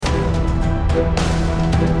Hello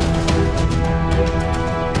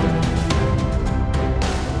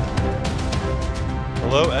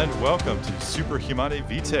and welcome to Super Humane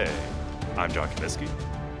Vitae. I'm John Kaminsky.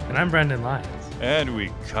 And I'm Brendan Lyons. And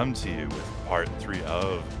we come to you with part 3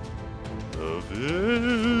 of The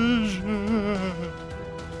Vision.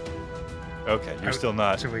 Okay, you're still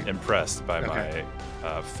not impressed by my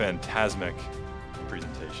phantasmic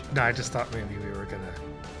presentation. No, I just thought maybe we were going to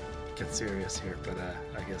get serious here, but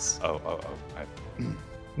I guess...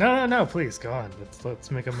 No, please, go on. Let's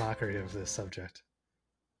make a mockery of this subject.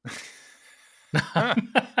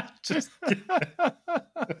 Just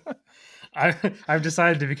I've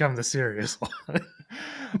decided to become the serious one.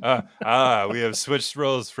 We have switched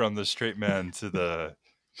roles from the straight man to the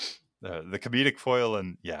comedic foil,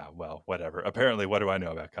 and whatever. Apparently, what do I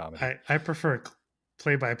know about comedy? I prefer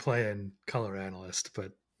play-by-play and color analyst,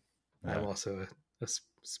 but I'm also a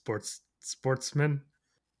sportsman.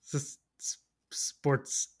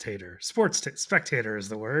 Spectator is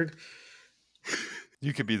the word.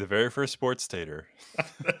 You could be the very first sports-tator.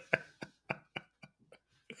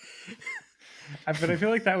 But I feel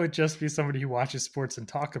like that would just be somebody who watches sports and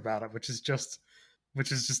talk about it, which is just a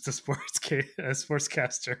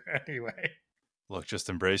sportscaster anyway. Look, just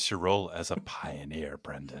embrace your role as a pioneer,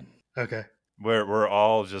 Brendan. Okay. We're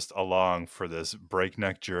all just along for this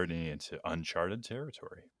breakneck journey into uncharted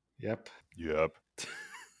territory. Yep.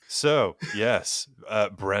 So, yes,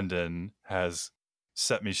 Brendan has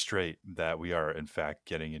set me straight that we are, in fact,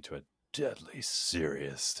 getting into a deadly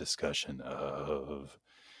serious discussion of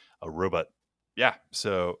a robot. Yeah,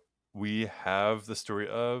 so we have the story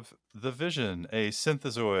of the Vision, a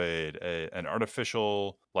synthezoid, an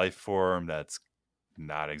artificial life form that's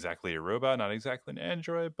not exactly a robot, not exactly an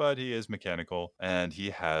android, but he is mechanical, and he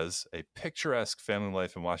has a picturesque family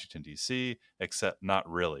life in Washington, D.C., except not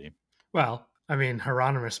really. Well, I mean,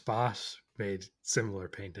 Hieronymus Bosch made similar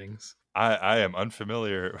paintings. I am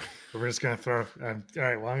unfamiliar. We're just going to throw... all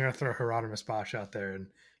right, well, I'm going to throw Hieronymus Bosch out there, and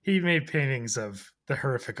he made paintings of the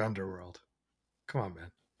horrific underworld. Come on,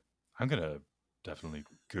 man. I'm going to definitely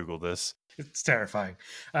Google this. It's terrifying.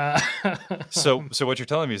 So what you're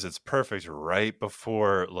telling me is it's perfect right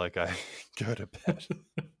before, like, I go to bed.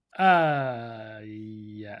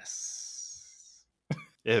 Yes.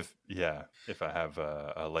 If I have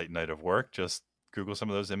a late night of work, just Google some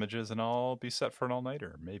of those images and I'll be set for an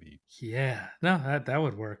all-nighter, maybe. Yeah. No, that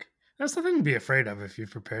would work. That's nothing to be afraid of if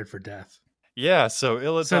you've prepared for death. Yeah, so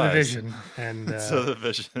ill-advised. So the Vision. And so the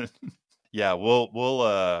Vision. Yeah,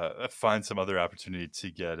 we'll find some other opportunity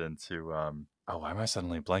to get into... why am I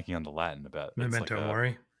suddenly blanking on the Latin about... Memento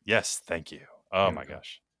Mori? Yes, thank you. Oh my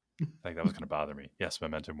gosh. I think that was going to bother me. Yes,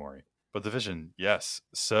 Memento Mori. But the Vision, yes.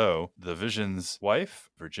 So the Vision's wife,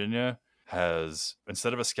 Virginia, has,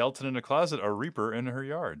 instead of a skeleton in a closet, a reaper in their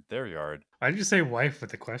yard. Why did you say wife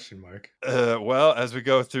with a question mark? Well, as we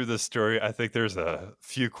go through this story, I think there's a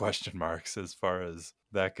few question marks as far as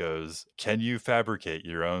that goes. Can you fabricate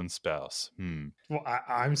your own spouse? Well,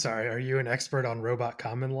 I'm sorry. Are you an expert on robot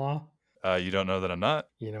common law? You don't know that I'm not?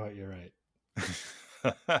 You know what? You're right.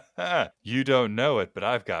 You don't know it, but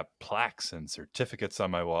I've got plaques and certificates on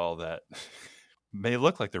my wall that may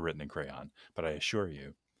look like they're written in crayon, but I assure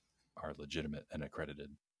you are legitimate and accredited.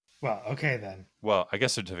 Well, okay then. Well, I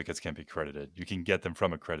guess certificates can't be credited. You can get them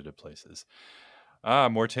from accredited places.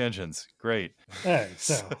 More tangents. Great. Hey,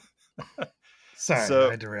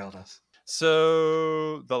 sorry, I derailed us.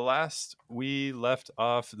 So the last we left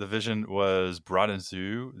off, the Vision was brought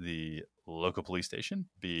into the local police station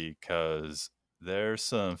because there's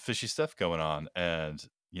some fishy stuff going on. And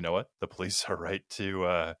you know what? The police are right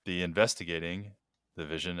to be investigating the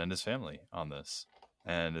Vision and his family on this.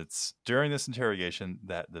 And it's during this interrogation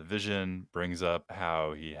that the Vision brings up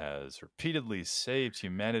how he has repeatedly saved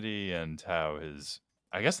humanity and how his,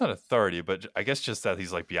 I guess not authority, but I guess just that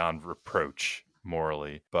he's like beyond reproach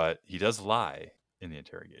morally, but he does lie in the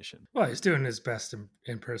interrogation. Well, he's doing his best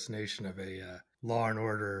impersonation of a law and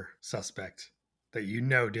order suspect that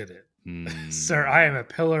did it. Sir, I am a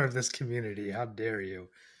pillar of this community. How dare you?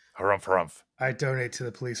 Harumph, harumph. I donate to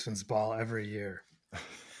the policeman's ball every year.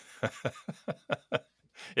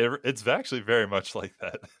 It's actually very much like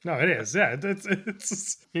that. No, it is. Yeah,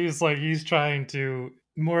 he's trying to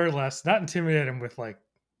more or less not intimidate him with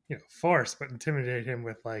force, but intimidate him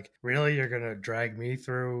with really, you're gonna drag me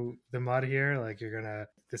through the mud here?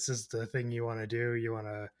 This is the thing you want to do? You want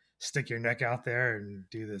to stick your neck out there and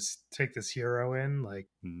do this, take this hero in?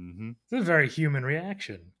 It's a very human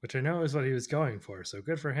reaction, which I know is what he was going for. So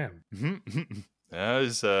good for him. Yeah,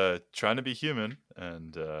 he's trying to be human,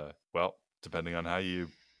 and depending on how you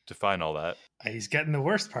define all that. He's getting the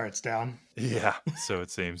worst parts down. Yeah, so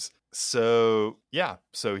it seems. So yeah,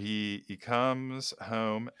 so he comes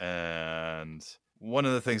home, and one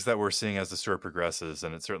of the things that we're seeing as the story progresses,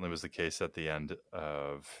 and it certainly was the case at the end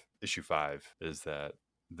of issue 5, is that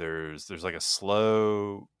there's like a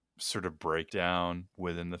slow sort of breakdown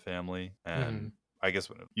within the family. And I guess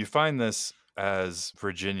you find this as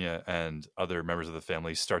Virginia and other members of the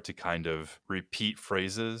family start to kind of repeat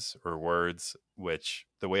phrases or words, which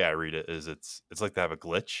the way I read it is it's like they have a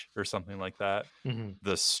glitch or something like that.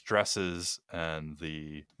 The stresses and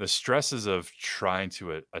the stresses of trying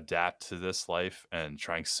to adapt to this life and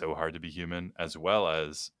trying so hard to be human, as well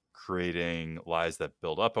as creating lies that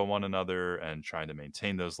build up on one another and trying to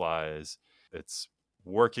maintain those lies. It's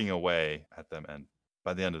working away at them, and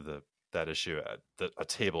by the end of that issue, a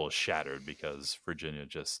table is shattered because Virginia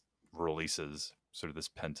just releases sort of this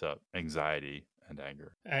pent up anxiety and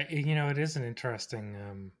anger. It is an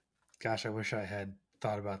interesting. Gosh, I wish I had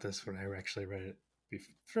thought about this when I actually read it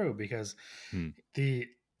through, because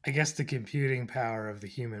I guess the computing power of the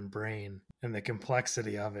human brain and the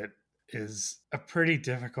complexity of it is a pretty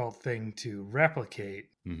difficult thing to replicate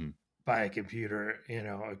by a computer.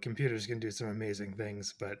 Computers can do some amazing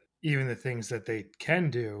things, but even the things that they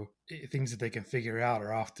can do, things that they can figure out,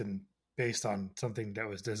 are often based on something that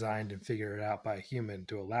was designed and figured out by a human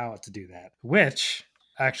to allow it to do that, which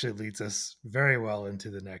actually leads us very well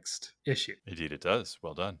into the next issue. Indeed it does.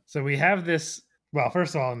 Well done. So we have this, well,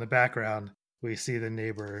 first of all, in the background, we see the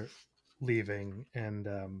neighbor leaving, and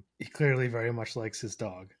he clearly very much likes his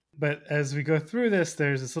dog. But as we go through this,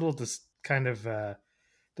 there's this little kind of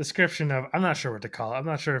description of, I'm not sure what to call it. I'm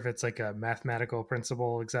not sure if it's like a mathematical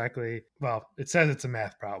principle exactly. Well, it says it's a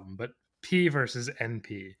math problem, but P versus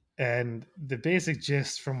NP. And the basic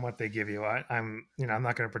gist from what they give you, I'm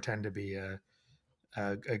not going to pretend to be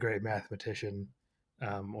a great mathematician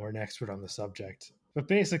or an expert on the subject. But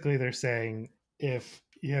basically they're saying if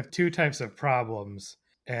you have two types of problems,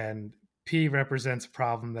 and P represents a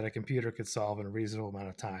problem that a computer could solve in a reasonable amount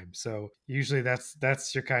of time. So usually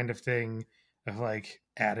that's your kind of thing of like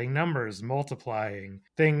adding numbers, multiplying,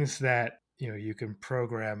 things that, you can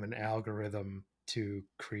program an algorithm to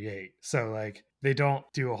create. So like they don't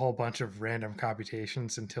do a whole bunch of random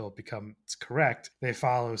computations until it becomes correct. They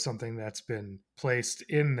follow something that's been placed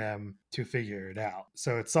in them to figure it out.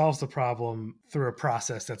 So it solves the problem through a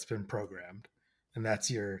process that's been programmed. And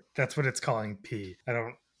that's what it's calling P.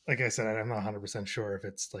 Like I said, I'm not 100% sure if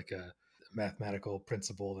it's like a mathematical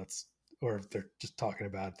principle or if they're just talking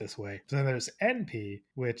about it this way. So then there's NP,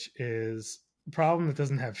 which is a problem that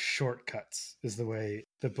doesn't have shortcuts, is the way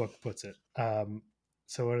the book puts it.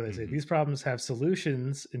 So what do they say? These problems have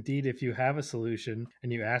solutions. Indeed, if you have a solution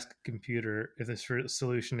and you ask a computer if the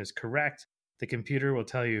solution is correct, the computer will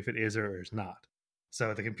tell you if it is or is not.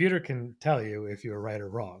 So the computer can tell you if you're right or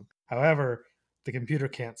wrong. However, the computer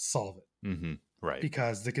can't solve it. Right.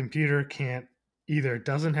 Because the computer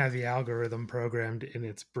doesn't have the algorithm programmed in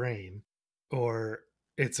its brain, or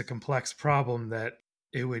it's a complex problem that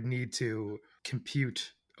it would need to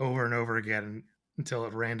compute over and over again until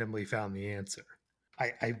it randomly found the answer.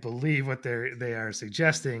 I believe what they are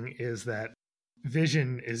suggesting is that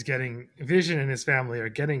Vision and his family are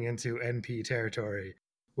getting into NP territory,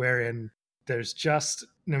 wherein there's just,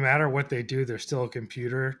 no matter what they do, there's still a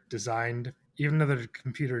computer designed. Even though they're a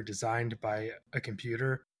computer designed by a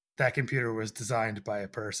computer, that computer was designed by a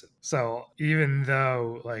person. So even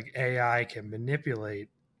though like AI can manipulate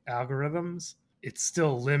algorithms, it's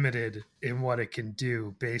still limited in what it can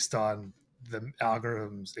do based on the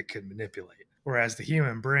algorithms it can manipulate. Whereas the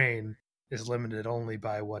human brain is limited only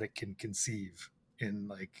by what it can conceive in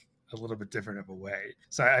like a little bit different of a way.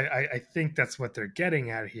 So I think that's what they're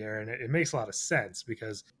getting at here. And it makes a lot of sense,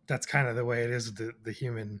 because that's kind of the way it is with the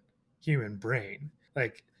human brain.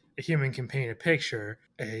 Like a human can paint a picture,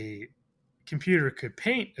 a computer could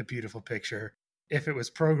paint a beautiful picture if it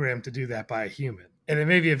was programmed to do that by a human. And it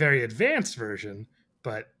may be a very advanced version,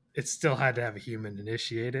 but it still had to have a human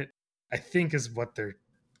initiate it, I think, is what they're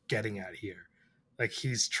getting at here. Like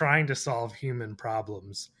he's trying to solve human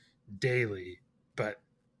problems daily, but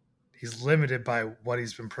he's limited by what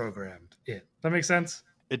he's been programmed in. Does that make sense?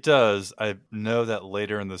 It does. I know that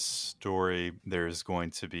later in the story, there's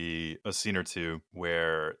going to be a scene or two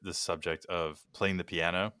where the subject of playing the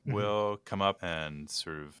piano will come up, and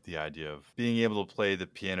sort of the idea of being able to play the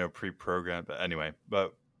piano pre-programmed. But anyway,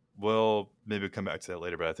 we'll maybe come back to that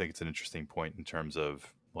later. But I think it's an interesting point in terms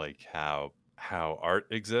of like how art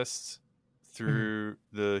exists through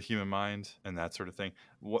the human mind and that sort of thing.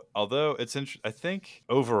 Although it's interesting, I think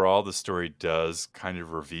overall the story does kind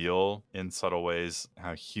of reveal in subtle ways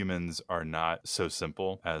how humans are not so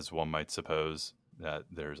simple as one might suppose, that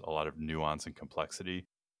there's a lot of nuance and complexity.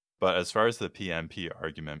 But as far as the PMP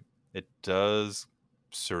argument, it does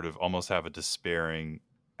sort of almost have a despairing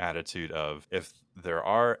attitude of if there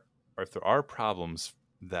are problems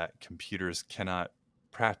that computers cannot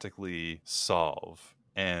practically solve,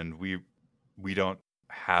 and we don't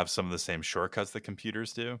have some of the same shortcuts that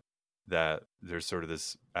computers do, that there's sort of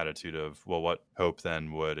this attitude of, well, what hope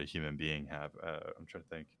then would a human being have? I'm trying to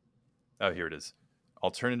think. Oh, here it is.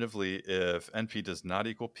 Alternatively, if NP does not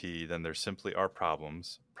equal P, then there simply are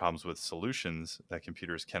problems with solutions that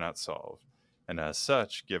computers cannot solve. And as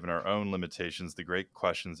such, given our own limitations, the great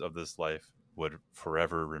questions of this life would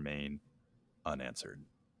forever remain unanswered.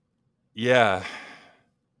 Yeah,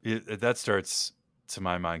 that starts, to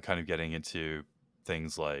my mind, kind of getting into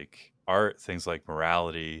things like art, things like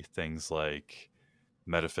morality, things like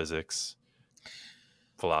metaphysics, Well,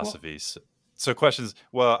 philosophies. So questions,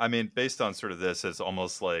 well, I mean, based on sort of this, it's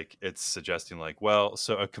almost like it's suggesting like, well,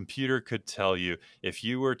 so a computer could tell you, if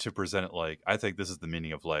you were to present it like, I think this is the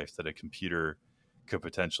meaning of life, that a computer could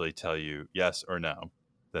potentially tell you yes or no,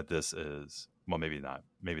 that this is, well, maybe not.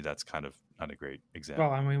 Maybe that's kind of not a great well,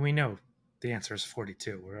 example. I mean, we know the answer is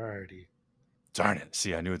 42. We're already Darn it.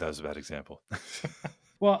 See, I knew that was a bad example.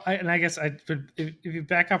 well. I guess but if you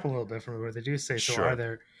back up a little bit from where they do say, so Sure. are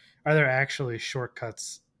there actually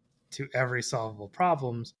shortcuts to every solvable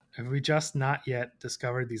problems? Have we just not yet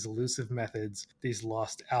discovered these elusive methods, these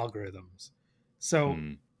lost algorithms? So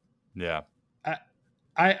Mm, yeah.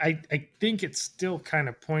 I I think it still kind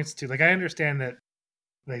of points to, like, I understand that,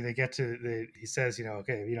 like, they get to he says,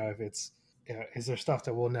 okay, if it's, is there stuff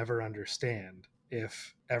that we'll never understand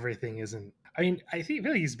if everything isn't, I mean, I think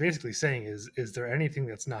really he's basically saying, is there anything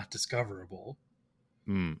that's not discoverable?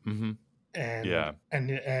 Mm-hmm. and Yeah.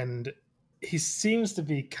 and he seems to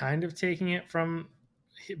be kind of taking it from,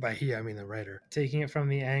 by he I mean the writer, taking it from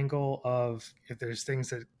the angle of, if there's things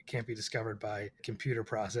that can't be discovered by computer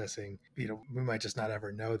processing, we might just not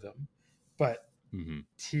ever know them. But Mm-hmm.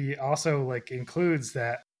 he also, like, includes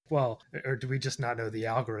that, well, or do we just not know the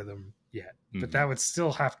algorithm yet? But Mm-hmm. that would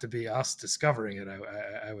still have to be us discovering it,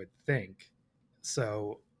 I would think.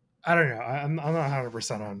 So I don't know. I'm not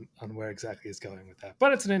 100% on where exactly he's going with that,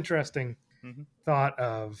 but it's an interesting Mm-hmm. thought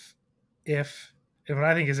of, if, and what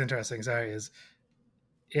I think is interesting, sorry, is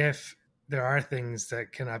if there are things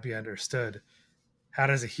that cannot be understood, how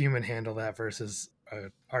does a human handle that versus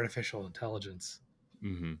artificial intelligence?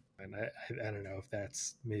 Mm-hmm. And I don't know if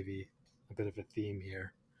that's maybe a bit of a theme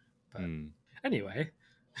here, but Mm. anyway,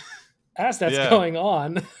 as that's Yeah. going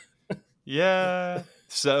on, Yeah.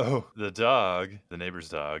 So the dog, the neighbor's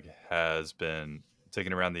dog, has been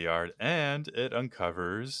taken around the yard, and it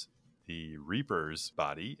uncovers the Reaper's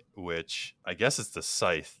body, which I guess it's the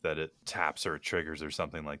scythe that it taps or triggers or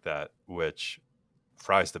something like that, which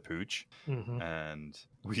fries the pooch. mm-hmm. And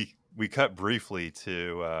we cut briefly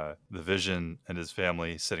to the Vision and his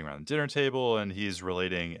family sitting around the dinner table, and he's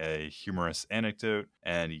relating a humorous anecdote,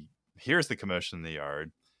 and he hears the commotion in the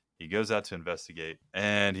yard. He goes out to investigate,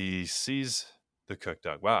 and he sees the cook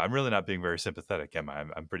dog. Wow, I'm really not being very sympathetic, am I?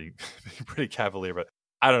 I'm pretty pretty cavalier, but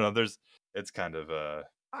I don't know. It's kind of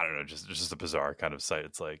I don't know, just a bizarre kind of sight.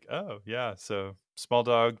 It's like, oh yeah, so small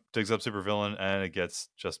dog digs up supervillain, and it gets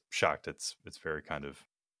just shocked. It's very kind of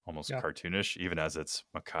almost Yeah. cartoonish, even as it's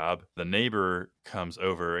macabre. The neighbor comes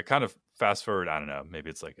over. It kind of fast forward, I don't know, maybe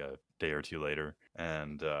it's like a day or two later.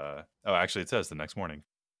 And oh, actually, it says the next morning.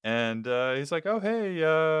 And he's like, oh, hey,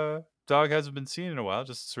 dog hasn't been seen in a while.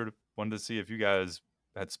 Just sort of wanted to see if you guys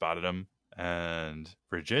had spotted him. And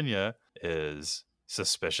Virginia is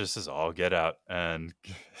suspicious as all get out, and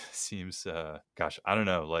seems gosh, I don't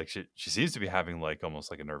know, like she seems to be having like almost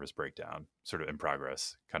like a nervous breakdown, sort of in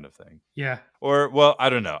progress kind of thing. Yeah. Or, well, I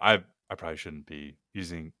don't know. I probably shouldn't be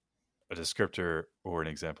using a descriptor or an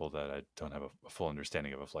example that I don't have a full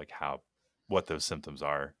understanding of like how, what those symptoms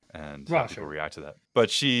are and how Well, people sure. react to that. But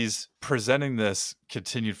she's presenting this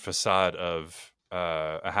continued facade of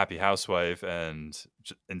a happy housewife, and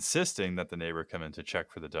insisting that the neighbor come in to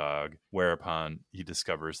check for the dog, whereupon he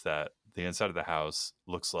discovers that the inside of the house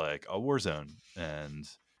looks like a war zone, and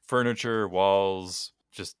furniture, walls,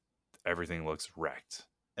 just everything looks wrecked.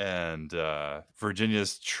 And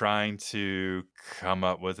Virginia's trying to come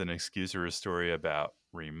up with an excuse or a story about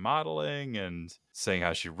remodeling, and saying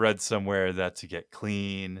how she read somewhere that to get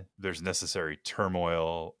clean there's necessary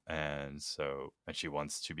turmoil, and she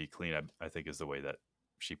wants to be clean, I think is the way that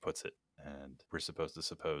she puts it. And we're supposed to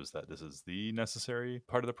suppose that this is the necessary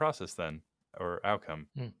part of the process then. or outcome.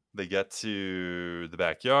 Hmm. They get to the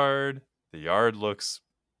backyard. The yard looks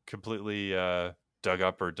completely dug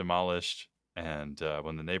up or demolished. And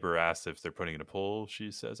when the neighbor asks if they're putting in a pool,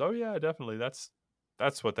 she says, "Oh yeah, definitely. That's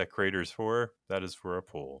what that crater's for. That is for a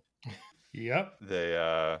pool." Yep.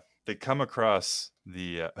 They come across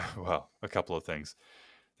the well, a couple of things.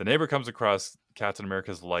 The neighbor comes across Captain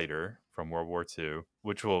America's lighter from World War II,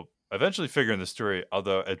 which will eventually figure in the story.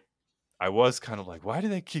 Although I was kind of like, why do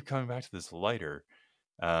they keep coming back to this lighter?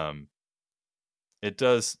 Um, it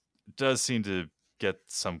does seem to get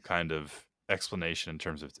some kind of explanation in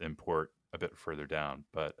terms of its import a bit further down.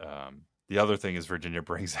 But the other thing is Virginia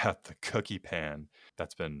brings out the cookie pan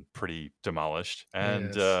that's been pretty demolished.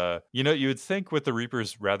 And, Yes. you would think with the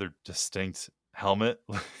Reaper's rather distinct helmet,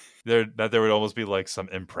 that there would almost be like some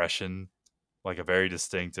impression, like a very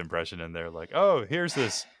distinct impression in there. Like, oh, here's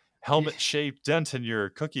this helmet-shaped dent in your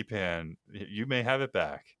cookie pan. You may have it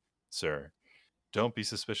back, sir. Don't be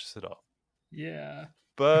suspicious at all. Yeah.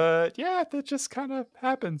 But yeah, that just kind of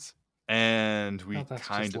happens. And Well, we that's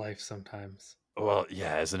kind just of, life sometimes. well,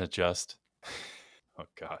 yeah, isn't it just? Oh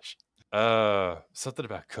gosh. Something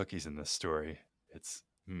about cookies in this story. It's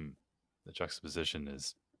the juxtaposition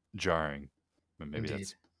is jarring. But maybe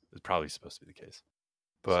Indeed. it's probably supposed to be the case. It's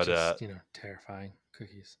But just, terrifying.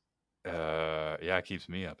 Cookies. yeah, it keeps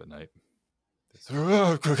me up at night.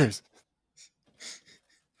 Cookies.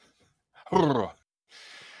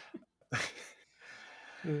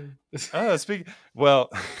 Well,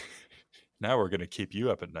 now we're going to keep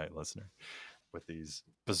you up at night, listener, with these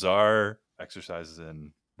bizarre exercises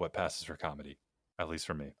in what passes for comedy, at least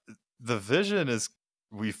for me. The Vision is,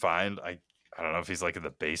 we find, I don't know if he's like in the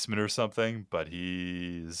basement or something, but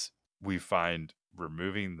we find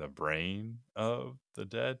removing the brain of the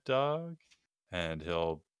dead dog, and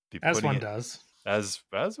he'll be As putting one it, does. as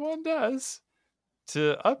one does,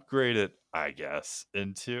 to upgrade it, I guess,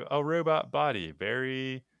 into a robot body.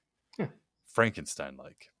 Very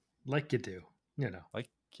Frankenstein-like. Like you do. Like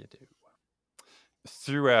you do.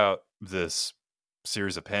 Throughout this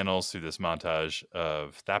series of panels, through this montage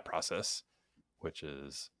of that process, which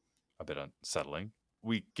is a bit unsettling,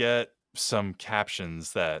 we get some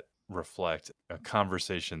captions that reflect a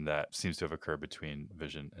conversation that seems to have occurred between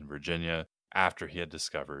Vision and Virginia after he had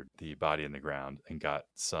discovered the body in the ground and got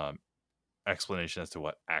some explanation as to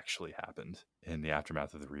what actually happened in the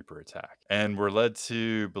aftermath of the Reaper attack. And we're led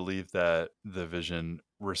to believe that the Vision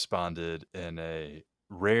responded in a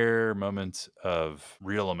rare moment of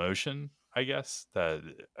real emotion, I guess, that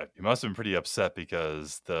he must have been pretty upset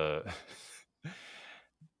because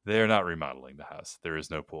they are not remodeling the house. There is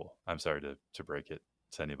no pool. I'm sorry to break it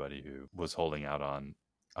to anybody who was holding out on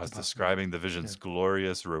us describing the Vision's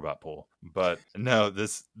glorious robot pool. But no,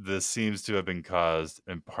 this seems to have been caused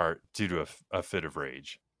in part due to a fit of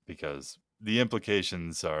rage, because the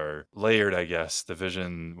implications are layered, I guess. The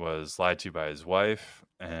Vision was lied to by his wife,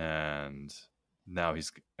 and now he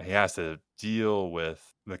has to deal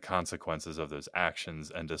with the consequences of those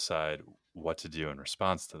actions and decide what to do in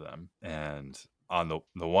response to them. And on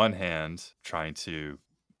the one hand, trying to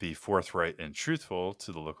be forthright and truthful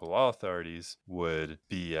to the local law authorities would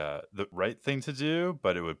be the right thing to do,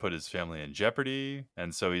 but it would put his family in jeopardy.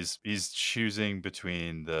 And so he's choosing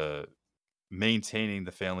between the maintaining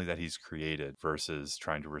the family that he's created versus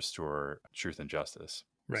trying to restore truth and justice.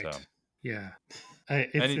 Right. So, yeah.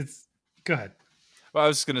 It's go ahead. Well, I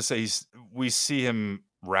was just going to say, we see him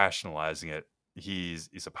rationalizing it. He's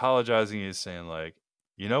apologizing. He's saying, like,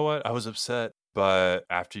 you know what? I was upset, but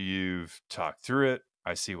after you've talked through it,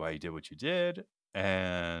 I see why you did what you did.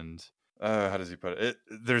 And how does he put it?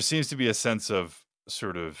 There seems to be a sense of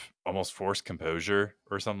sort of almost forced composure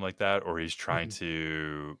or something like that, or he's trying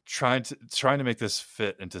to make this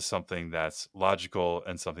fit into something that's logical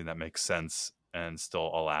and something that makes sense and still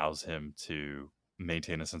allows him to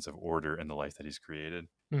maintain a sense of order in the life that he's created.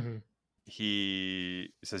 Mm-hmm. He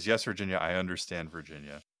says, "Yes, Virginia, I understand,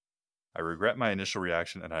 Virginia. I regret my initial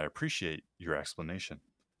reaction and I appreciate your explanation.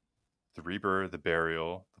 The Reaper, the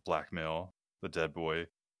burial, the blackmail, the dead boy,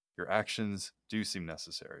 your actions do seem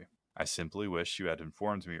necessary. I simply wish you had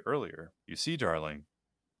informed me earlier. You see, darling,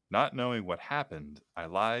 not knowing what happened, I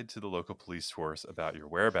lied to the local police force about your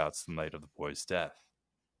whereabouts the night of the boy's death.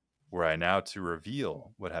 Were I now to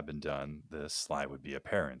reveal what had been done, this lie would be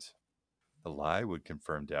apparent. The lie would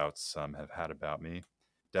confirm doubts some have had about me,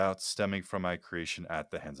 doubts stemming from my creation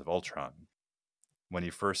at the hands of Ultron, when he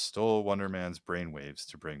first stole Wonder Man's brainwaves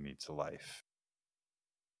to bring me to life.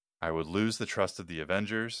 I would lose the trust of the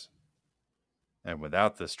Avengers, and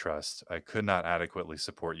without this trust, I could not adequately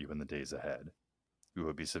support you in the days ahead. We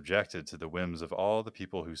would be subjected to the whims of all the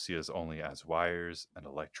people who see us only as wires and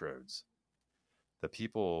electrodes. the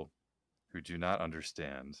people who do not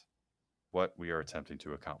understand what we are attempting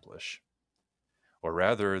to accomplish. Or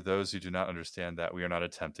rather, those who do not understand that we are not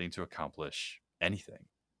attempting to accomplish anything.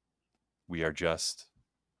 We are just,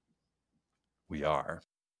 we are.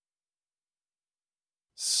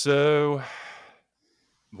 So,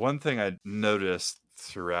 one thing I noticed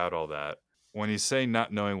throughout all that, when you say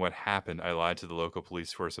not knowing what happened, I lied to the local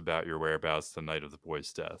police force about your whereabouts the night of the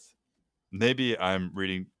boy's death. Maybe I'm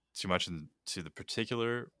reading too much into the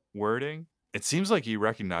particular wording. It seems like he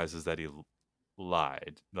recognizes that he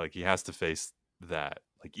lied. Like he has to face that,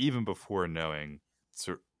 like even before knowing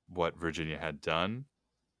what Virginia had done.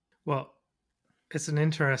 Well, it's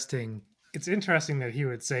interesting that he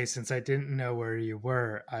would say, since I didn't know where you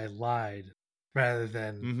were, I lied, rather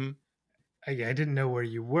than Mm-hmm. I didn't know where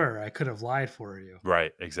you were, I could have lied for you.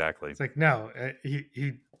 Right, exactly. It's like, no,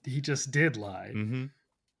 he just did lie. Mm-hmm.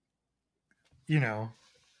 You know,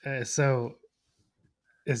 so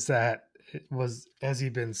is that, has he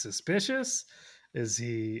been suspicious? Is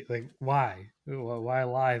he like, why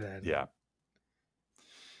lie then? Yeah.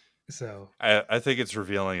 So I think it's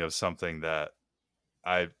revealing of something that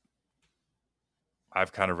I've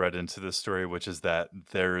kind of read into this story, which is that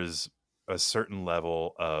there is a certain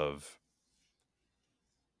level of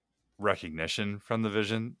recognition from the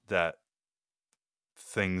Vision that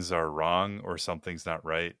things are wrong or something's not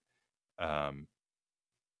right,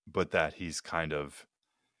 but that he's kind of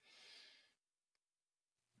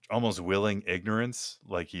almost willing ignorance,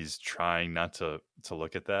 like he's trying not to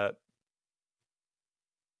look at that.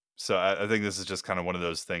 So I think this is just kind of one of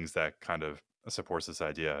those things that kind of supports this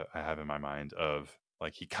idea I have in my mind of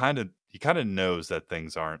like he kind of knows that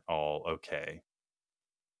things aren't all okay,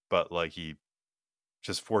 but like he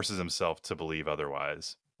just forces himself to believe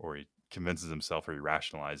otherwise, or he convinces himself, or he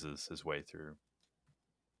rationalizes his way through.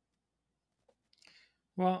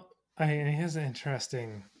 well, he has an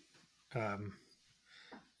interesting um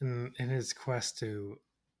in his quest to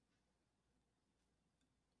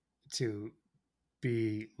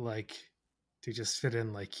be like, to just fit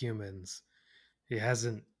in like humans. He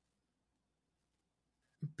hasn't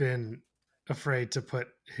been afraid to put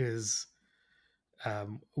his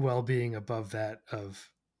well-being above that of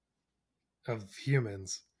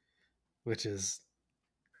humans, which is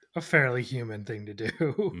a fairly human thing to do.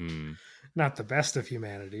 Mm, Not the best of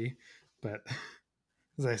humanity, but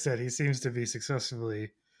as I said, he seems to be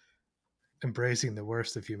successfully embracing the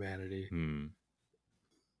worst of humanity. mm.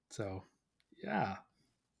 So, yeah.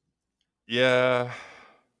 Yeah.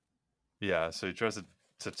 Yeah, so he tries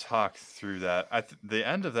to talk through that. The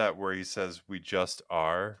end of that where he says we just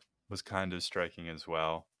are was kind of striking as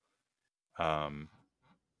well. Um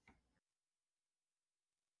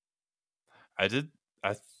I did I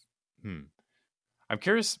th- hmm. I'm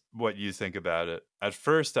curious what you think about it. At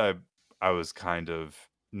first I was kind of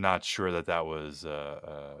not sure that that was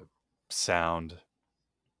a sound.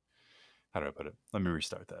 How do I put it? Let me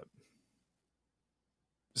restart that.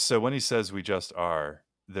 So when he says we just are,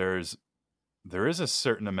 there is a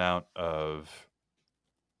certain amount of,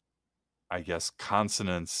 I guess,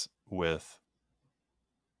 consonance with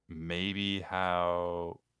maybe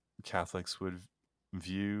how Catholics would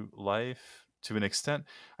view life to an extent.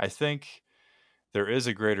 I think there is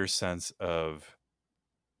a greater sense of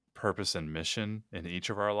purpose and mission in each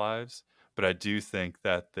of our lives, but I do think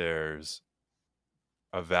that there's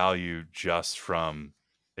a value just from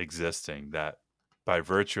existing, that by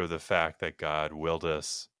virtue of the fact that God willed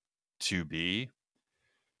us to be,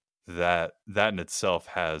 that in itself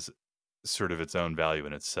has sort of its own value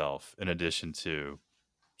in itself, in addition to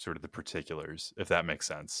sort of the particulars, if that makes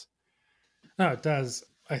sense. No, it does.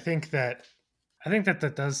 I think that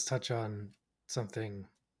that does touch on something,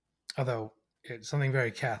 although it's something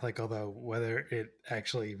very Catholic, although whether it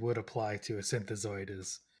actually would apply to a synthezoid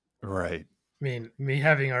is, Right. I mean, me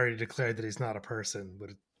having already declared that he's not a person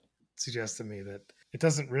would suggest to me that it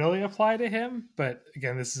doesn't really apply to him. But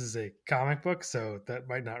again, this is a comic book, so that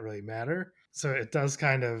might not really matter. So it does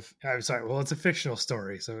kind of, I'm sorry, well, it's a fictional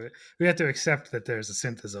story. So we have to accept that there's a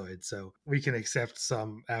synthezoid. So we can accept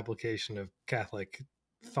some application of Catholic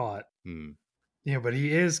thought. Hmm. But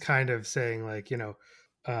he is kind of saying, like, so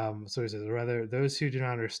he says, rather, those who do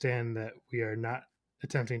not understand that we are not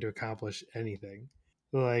attempting to accomplish anything.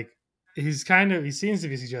 Like, he seems to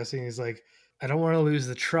be suggesting, he's like, I don't want to lose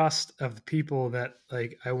the trust of the people that,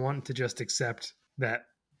 like, I want to just accept that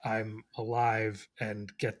I'm alive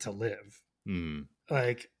and get to live. Hmm.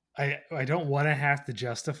 Like, I don't want to have to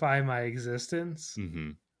justify my existence Mm-hmm.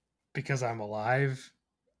 because I'm alive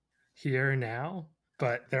here now.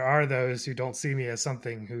 But there are those who don't see me as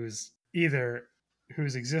something whose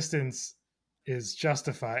existence is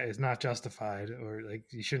not justified, or like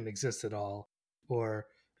you shouldn't exist at all, or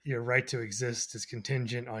your right to exist is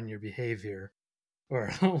contingent on your behavior,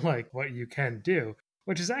 or like what you can do,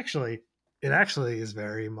 which is actually it actually is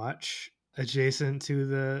very much adjacent to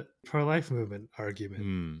the pro-life movement argument,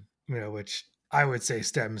 Hmm. which I would say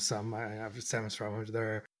stems from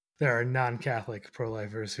there are non-Catholic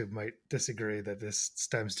pro-lifers who might disagree that this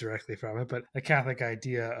stems directly from it, but a Catholic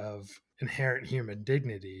idea of inherent human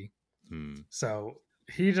dignity. Hmm. So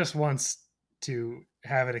he just wants to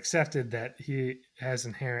have it accepted that he has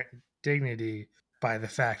inherent dignity by the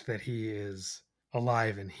fact that he is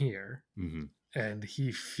alive and here. Mm-hmm. And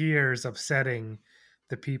he fears upsetting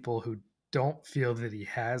the people who don't feel that he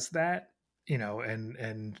has that,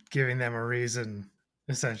 and giving them a reason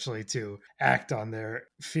essentially to act on their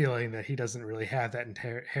feeling that he doesn't really have that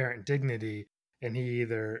inherent dignity, and he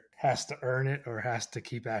either has to earn it or has to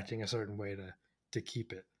keep acting a certain way to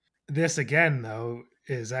keep it. This again, though,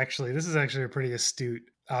 is actually a pretty astute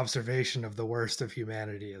observation of the worst of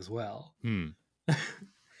humanity as well. Hmm.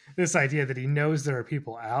 This idea that he knows there are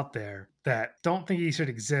people out there that don't think he should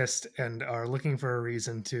exist and are looking for a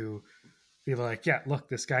reason to be like, yeah, look,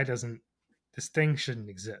 this thing shouldn't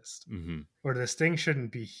exist, Mm-hmm. or this thing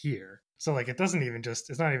shouldn't be here. So like,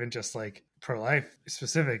 it's not even just like pro-life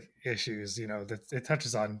specific issues, that it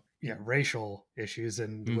touches on, racial issues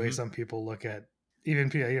and the way Mm-hmm. some people look at even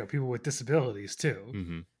people with disabilities too.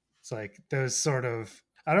 Mm-hmm. It's like those sort of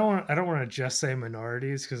I don't want to just say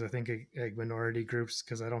minorities, because I think like minority groups,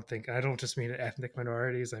 because I don't just mean ethnic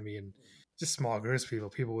minorities. I mean just small groups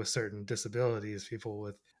of people with certain disabilities, people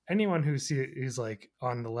with anyone who's like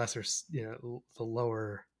on the lesser, the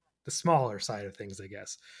smaller side of things, I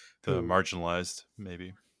guess, The who marginalized,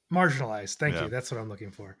 maybe. marginalized. Thank Yeah. you. That's what I'm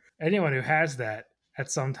looking for. Anyone who has that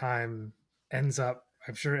at some time ends up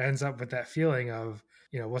with that feeling of,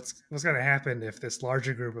 what's going to happen if this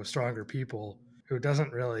larger group of stronger people who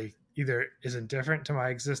doesn't really either is indifferent to my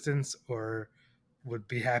existence or would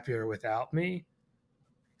be happier without me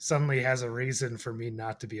suddenly has a reason for me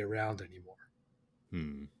not to be around anymore.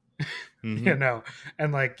 Hmm. you Mm-hmm. know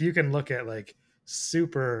and like you can look at like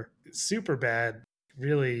super bad,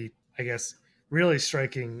 really, I guess, really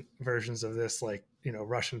striking versions of this, like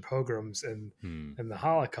Russian pogroms Hmm. and the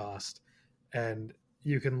Holocaust. And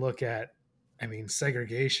you can look at, I mean,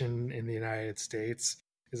 segregation in the United States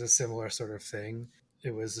is a similar sort of thing.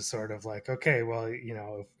 It was a sort of like, okay, well,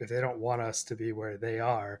 if they don't want us to be where they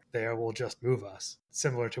will just move us,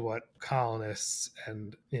 similar to what colonists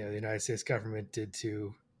and the United States government did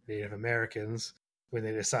to Native Americans when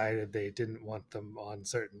they decided they didn't want them on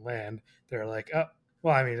certain land. They're like, oh,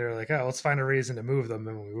 well, I mean, they're like, oh, let's find a reason to move them,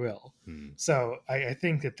 and we will. Hmm. So I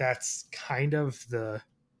think that's kind of the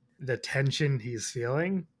tension he's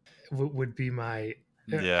feeling. Would be my.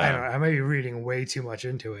 I don't Yeah. know. I may be reading way too much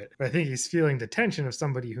into it, but I think he's feeling the tension of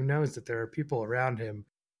somebody who knows that there are people around him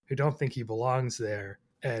who don't think he belongs there,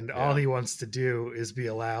 and all Yeah. he wants to do is be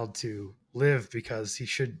allowed to live, because it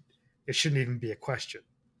shouldn't even be a question.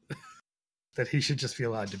 That he should just be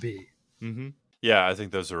allowed to be. Mm-hmm. Yeah, I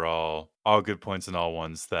think those are all good points and all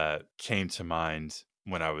ones that came to mind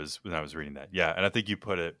when I was reading that. Yeah, and I think you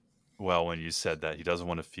put it well when you said that he doesn't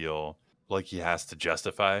want to feel like he has to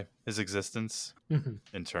justify his existence Mm-hmm.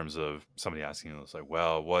 in terms of somebody asking him, it's like,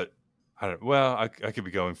 well, what? I could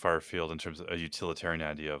be going far afield in terms of a utilitarian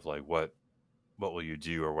idea of like what will you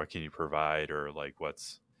do, or what can you provide, or like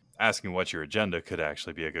asking what's your agenda could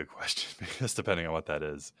actually be a good question, because depending on what that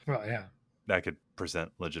is, Well, yeah. that could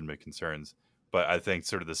present legitimate concerns. But I think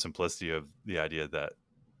sort of the simplicity of the idea that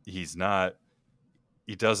he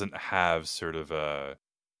doesn't have sort of a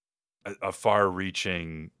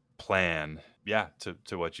far-reaching plan. Yeah,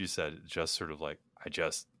 to what you said, just sort of like he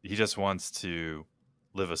just wants to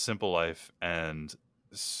live a simple life, and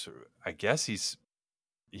so I guess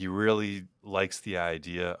he really likes the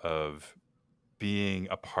idea of being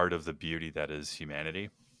a part of the beauty that is humanity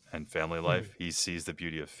and family life. Mm-hmm. He sees the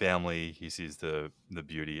beauty of family. He sees the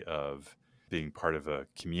beauty of being part of a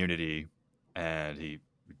community, and he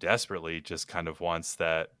desperately just kind of wants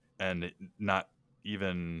that, and not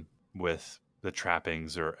even with the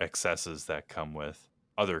trappings or excesses that come with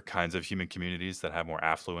other kinds of human communities that have more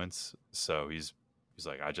affluence. So he's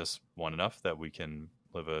like, I just want enough that we can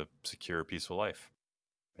live a secure, peaceful life.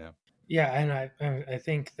 Yeah. Yeah, and I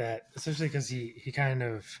think that, especially because he kind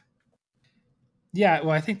of, yeah.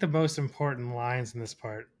 Well, I think the most important lines in this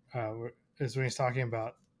part is when he's talking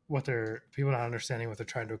about what they're people not understanding what they're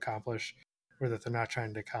trying to accomplish, or that they're not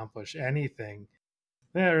trying to accomplish anything.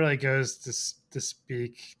 Then it really goes to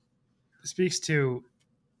speaks to,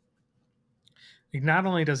 like, not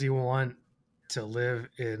only does he want to live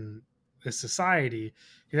in this society.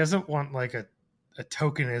 He doesn't want like a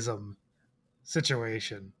tokenism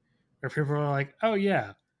situation where people are like, oh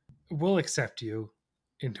yeah, we'll accept you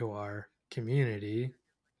into our community.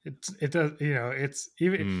 It does, you know, it's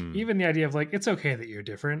Hmm. even the idea of like, it's okay that you're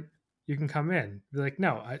different. You can come in. Be like,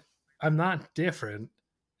 no, I'm not different.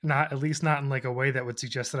 Not, at least not in like a way that would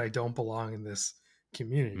suggest that I don't belong in this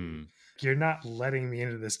community. Hmm. You're not letting me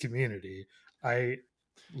into this community. I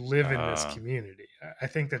live in this Uh, community. I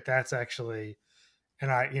think that that's actually,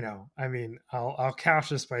 and I, you know, I mean, I'll couch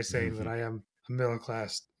this by saying that I am a middle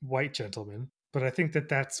class white gentleman, but I think that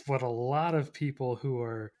that's what a lot of people who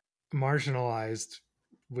are marginalized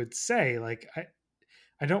would say. Like,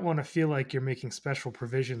 I don't want to feel like you're making special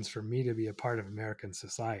provisions for me to be a part of American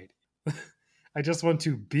society. I just want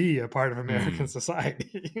to be a part of American hmm.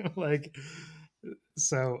 society. Like,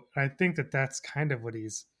 so I think that that's kind of what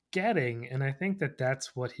he's getting. And I think that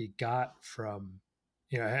that's what he got from,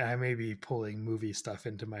 you know, I may be pulling movie stuff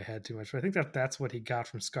into my head too much, but I think that that's what he got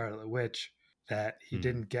from Scarlet Witch that he Hmm.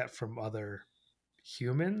 didn't get from other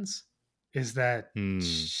humans, is that Hmm.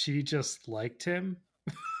 she just liked him.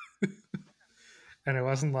 And it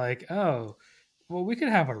wasn't like, oh, well, we could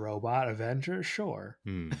have a robot Avenger, sure.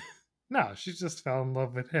 Hmm. No, she just fell in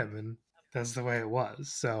love with him, and that's the way it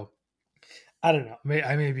was. So I don't know.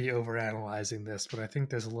 I may be overanalyzing this, but I think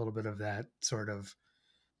there's a little bit of that sort of,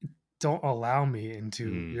 don't allow me into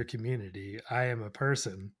Hmm. your community. I am a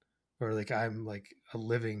person, or like I'm like a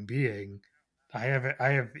living being. I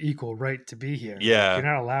have equal right to be here. Like, you're Yeah.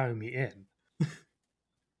 not allowing me in.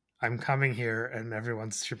 I'm coming here, and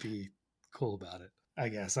everyone should be cool about it. I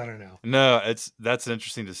guess I don't know. No, that's an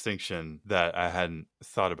interesting distinction that I hadn't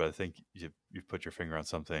thought about. I think you've put your finger on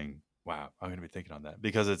something. Wow, I'm going to be thinking on that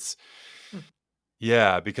because it's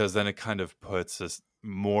yeah, because then it kind of puts us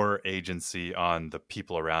more agency on the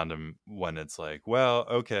people around him when it's like, well,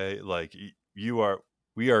 okay, like you are,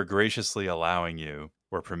 we are graciously allowing you,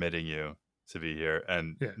 we're permitting you to be here,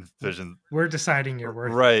 and Yeah, Vision, we're deciding you're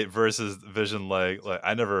worth it. right, versus Vision, like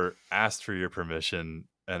I never asked for your permission,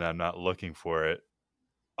 and I'm not looking for it.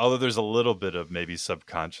 Although there's a little bit of maybe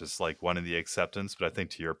subconscious, like wanting the acceptance, but I think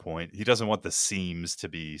to your point, he doesn't want the seams to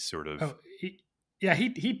be sort of Oh, yeah,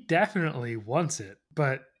 he definitely wants it,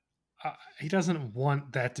 but he doesn't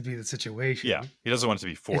want that to be the yeah, situation. he doesn't want it to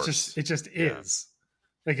be forced. It just Yeah. is.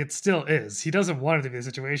 Like, it still is. He doesn't want it to be the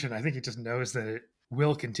situation. I think he just knows that it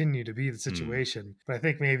will continue to be the Hmm. situation. But I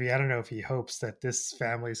think maybe, I don't know if he hopes that this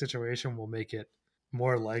family situation will make it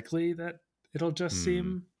more likely that it'll just Hmm.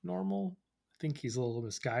 seem normal. I think he's a little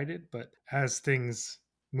misguided, but as things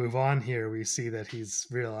move on here, we see that he's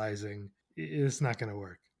realizing it's not going to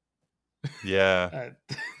work. Yeah.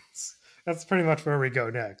 uh, that's pretty much where we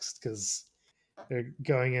go next, because they're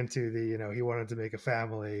going into the, you know, he wanted to make a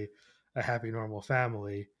family, a happy normal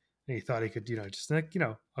family, and he thought he could, you know, just like, you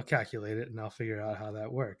know, I'll calculate it and I'll figure out how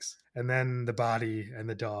that works. And then the body and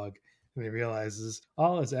the dog, and he realizes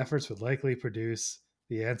all his efforts would likely produce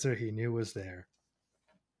the answer he knew was there.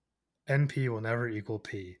 NP will never equal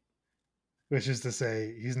P, which is to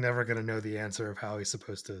say he's never going to know the answer of how this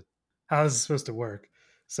is supposed to work.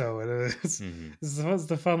 So Hmm. this was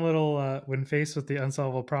the fun little, when faced with the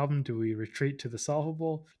unsolvable problem, do we retreat to the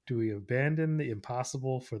solvable? Do we abandon the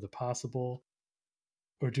impossible for the possible?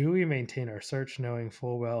 Or do we maintain our search knowing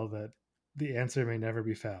full well that the answer may never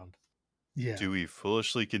be found? Yeah. Do we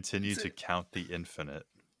foolishly continue It's to count the infinite?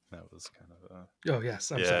 That was kind of Oh,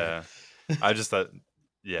 yes. I'm sorry. yeah. I just thought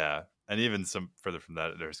yeah, and even some further from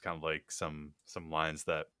that, there's kind of like some lines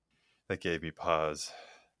that gave me pause.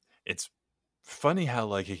 It's funny how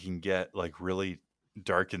like it can get like really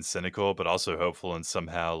dark and cynical, but also hopeful, and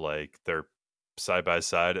somehow like they're side by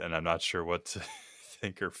side, and I'm not sure what to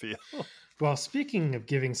think or feel. Well, speaking of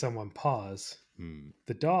giving someone pause, Hmm.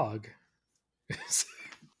 the dog,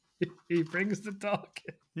 he brings the dog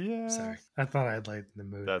in. Yeah, Sorry. I thought I'd lighten the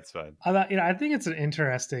mood. that's fine. I thought, you know, I think it's an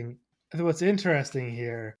interesting. What's interesting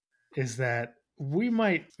here is that we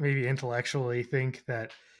might maybe intellectually think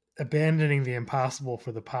that abandoning the impossible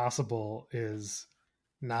for the possible is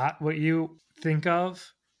not what you think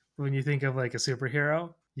of when you think of like a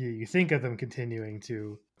superhero. You think of them continuing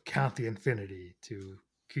to count the infinity, to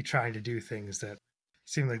keep trying to do things that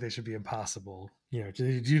seem like they should be impossible. You know,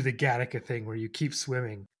 to do the Gattaca thing where you keep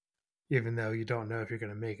swimming even though you don't know if you're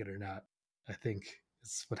going to make it or not. I think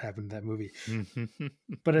it's what happened in that movie.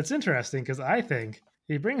 But it's interesting because I think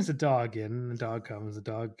he brings the dog in, and the dog comes. The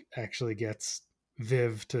dog actually gets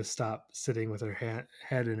Viv to stop sitting with her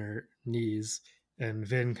head in her knees, and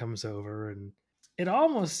Vin comes over, and it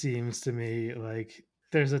almost seems to me like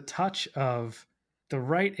there's a touch of the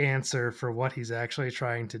right answer for what he's actually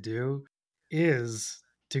trying to do is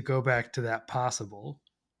to go back to that possible.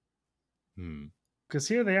 Hmm. Because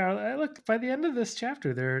here they are. Look, by the end of this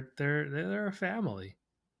chapter, they're a family.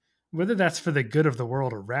 Whether that's for the good of the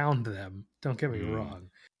world around them, don't get me wrong.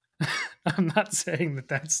 I'm not saying that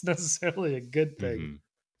that's necessarily a good thing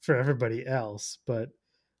for everybody else, but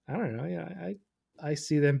I don't know. Yeah, I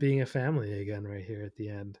see them being a family again right here at the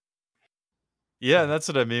end. Yeah, that's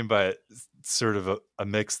what I mean by sort of a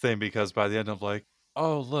mixed thing, because by the end of like,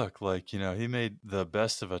 oh, look, like, you know, he made the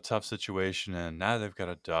best of a tough situation and now they've got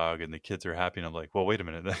a dog and the kids are happy. And I'm like, well, wait a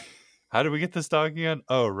minute. How did we get this dog again?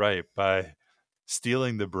 Oh, right. By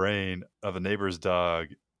stealing the brain of a neighbor's dog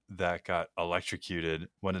that got electrocuted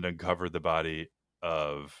when it uncovered the body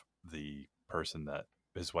of the person that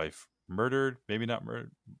his wife murdered, maybe not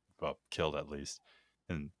murdered, well, killed at least,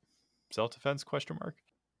 in self-defense, question mark.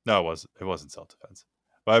 No, it wasn't self-defense.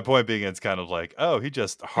 My point being, it's kind of like, oh, he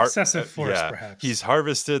just excessive force, perhaps. He's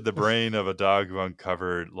harvested the brain of a dog who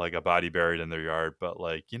uncovered like a body buried in their yard. But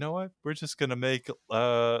like, you know what? We're just gonna make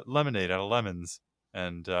lemonade out of lemons,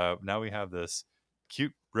 and now we have this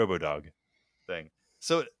cute robo-dog thing.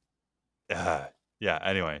 So, yeah.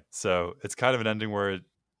 Anyway, so it's kind of an ending where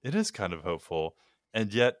it is kind of hopeful,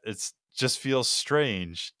 and yet it's just feels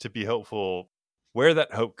strange to be hopeful. Where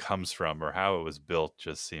that hope comes from or how it was built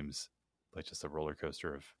just seems like just a roller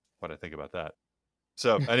coaster of what I think about that.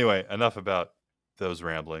 So anyway, enough about those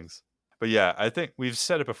ramblings. But yeah, I think we've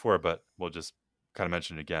said it before, but we'll just kind of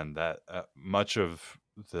mention it again, that much of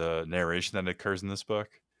the narration that occurs in this book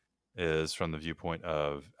is from the viewpoint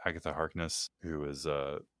of Agatha Harkness, who is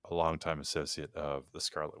a longtime associate of the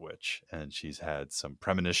Scarlet Witch, and she's had some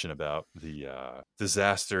premonition about the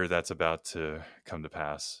disaster that's about to come to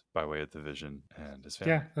pass by way of the Vision and his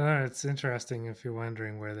family. Yeah, it's interesting if you're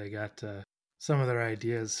wondering where they got some of their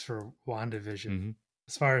ideas for WandaVision.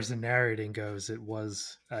 As far as the narrating goes, it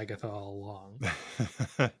was Agatha all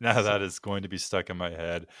along. Now that is going to be stuck in my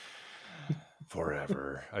head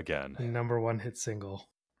forever again. Number 1 hit single.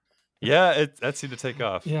 Yeah, that seemed to take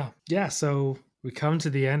off. Yeah. So we come to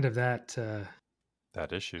the end of that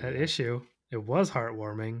issue. Issue. It was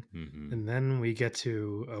heartwarming, and then we get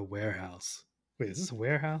to a warehouse. Wait, is this a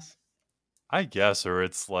warehouse? I guess, or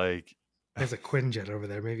it's like there's a Quinjet over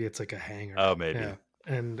there. Maybe it's like a hangar. Oh, maybe. Yeah.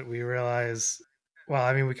 And we realize, well,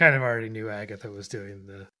 I mean, we kind of already knew Agatha was doing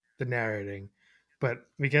the narrating, but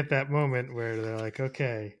we get that moment where they're like,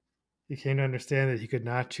 okay, he came to understand that he could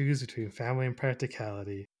not choose between family and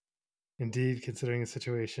practicality. Indeed, considering the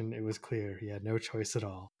situation, it was clear he had no choice at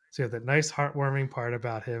all. So you have that nice, heartwarming part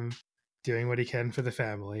about him doing what he can for the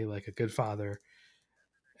family, like a good father.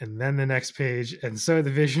 And then the next page, and so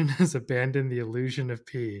the Vision has abandoned the illusion of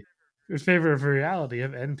P in favor of the reality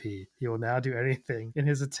of NP. He will now do anything in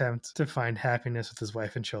his attempt to find happiness with his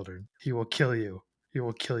wife and children. He will kill you. He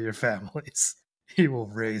will kill your families. He will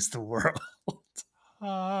raise the world.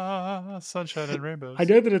 Sunshine and rainbows. I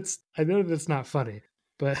know that it's not funny,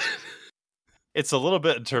 but it's a little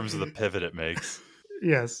bit in terms of the pivot it makes.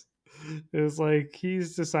 Yes. It was like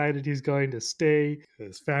he's decided he's going to stay with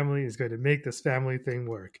his family. He's going to make this family thing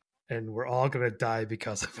work. And we're all going to die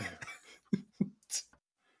because of it.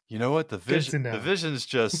 You know what? The Vision's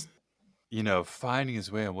just, finding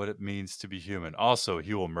his way on what it means to be human. Also,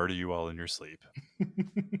 he will murder you all in your sleep.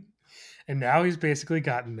 And now he's basically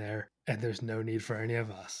gotten there, and there's no need for any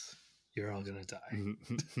of us. You're all going to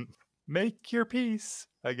die. Make your peace,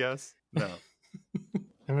 I guess. No.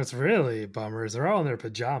 And what's really a bummer is they're all in their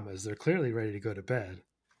pajamas. They're clearly ready to go to bed.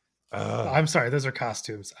 I'm sorry, those are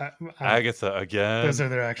costumes. Agatha again. Those are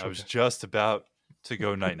their actual. I was just about to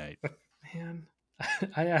go night night. Man,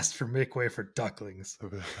 I asked for make way for ducklings,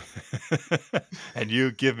 and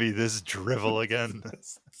you give me this drivel again.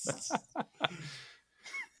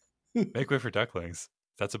 Make way for ducklings.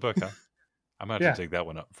 That's a book, huh? I'm gonna have to take that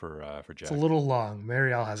one up for Jack. It's a little long.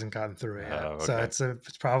 Marielle hasn't gotten through it yet, okay. So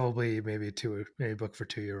it's probably maybe a book for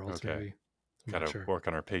 2-year-olds. Okay. Maybe. Gotta work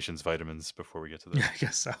on our patience vitamins before we get to this. Yeah, I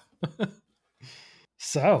guess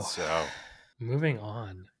so. So, moving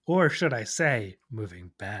on, or should I say,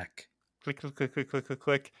 moving back. Click, click, click, click, click, click,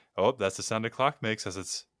 click. Oh, that's the sound a clock makes as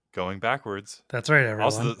it's going backwards. That's right, everyone.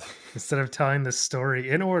 Also, instead of telling the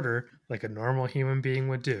story in order like a normal human being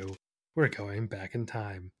would do, we're going back in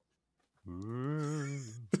time.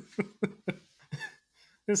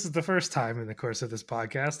 This is the first time in the course of this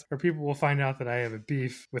podcast where people will find out that I have a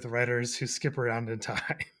beef with writers who skip around in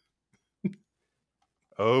time.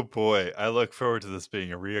 Oh boy, I look forward to this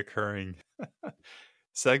being a reoccurring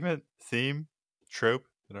segment, theme, trope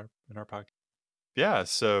in our podcast. Yeah,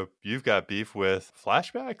 so you've got beef with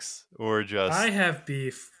flashbacks or just... I have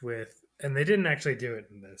beef with, and they didn't actually do it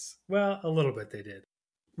in this. Well, a little bit they did.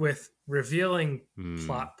 with revealing Hmm.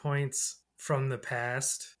 plot points from the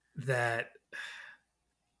past that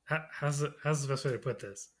how's the best way to put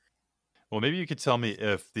this? Well, maybe you could tell me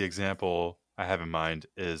if the example I have in mind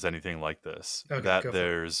is anything like this. Okay, That go for it.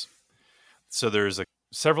 there's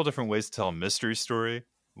several different ways to tell a mystery story.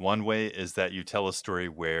 One way is that you tell a story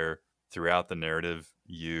where throughout the narrative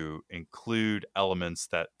you include elements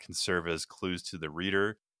that can serve as clues to the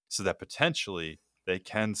reader so that potentially they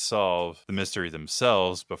can solve the mystery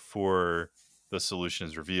themselves before the solution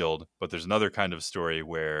is revealed. But there's another kind of story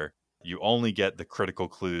where you only get the critical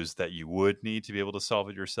clues that you would need to be able to solve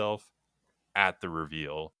it yourself at the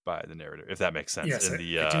reveal by the narrator, if that makes sense. Yes, In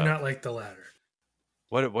the I do not like the latter.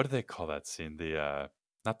 what do they call that scene? The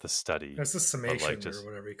not the study, That's the but like summation or just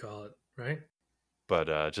whatever you call it, right?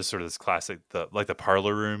 just sort of this classic the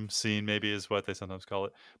parlor room scene maybe is what they sometimes call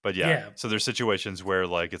it. But yeah, Yeah, so there's situations where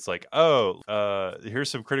like it's like, oh, here's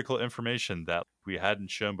some critical information that we hadn't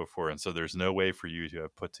shown before, and so there's no way for you to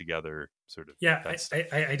have put together sort of yeah. that stuff.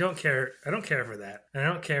 I don't care. I don't care for that. And I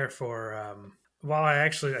don't care for. While I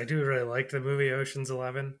do really like the movie Ocean's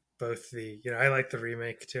 11. Both the I like the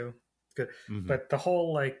remake too. Good, Hmm. but the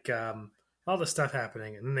whole all the stuff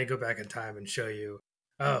happening, and then they go back in time and show you,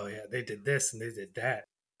 oh yeah, they did this and they did that,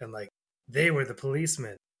 and like they were the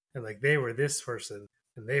policemen, and like they were this person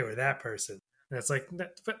and they were that person, and it's like,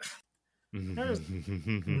 but there's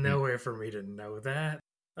nowhere for me to know that.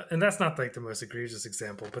 And that's not like the most egregious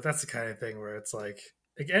example, but that's the kind of thing where it's like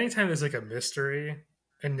anytime there's like a mystery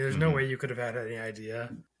and there's no Hmm. way you could have had any idea,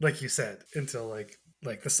 like you said, until like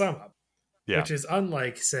the sum up, Yeah. which is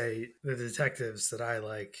unlike say the detectives that I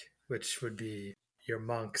like, which would be your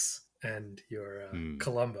monks and your Mm.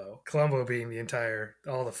 Columbo. Columbo being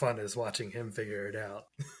all the fun is watching him figure it out.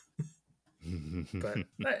 But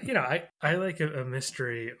I like a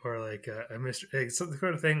mystery or like a mystery, it's the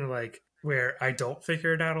kind of thing like where I don't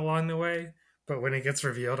figure it out along the way, but when it gets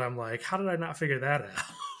revealed, I'm like, how did I not figure that out?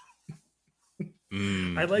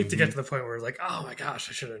 I'd like to get Mm-hmm. to the point where it's like, oh my gosh,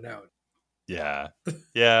 I should have known. Yeah.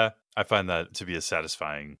 Yeah. I find that to be a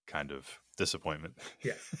satisfying kind of disappointment.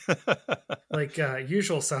 Yeah, like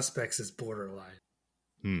Usual Suspects is borderline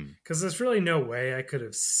Hmm. because there's really no way I could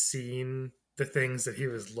have seen the things that he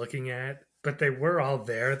was looking at, but they were all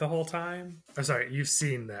there the whole time. I'm sorry, you've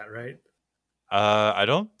seen that, right? I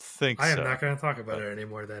don't think I am so. not going to talk about But it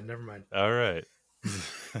anymore. Then never mind. all right.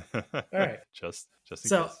 All right. just in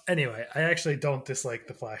So case. anyway, I actually don't dislike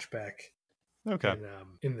the flashback Okay.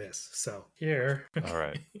 in this. So here, All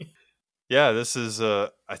right. Yeah, this is I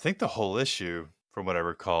think the whole issue, from what I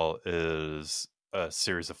recall, is a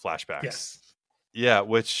series of flashbacks. yes, Yeah,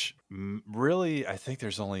 which really, I think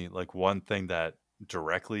there's only like one thing that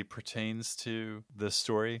directly pertains to this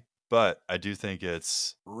story, but I do think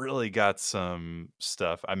it's really got some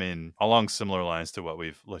stuff. I mean, along similar lines to what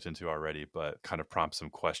we've looked into already, but kind of prompts some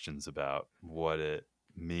questions about what it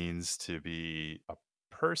means to be a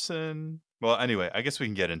person. Well, anyway, I guess we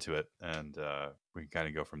can get into it and we can kind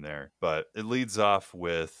of go from there. But it leads off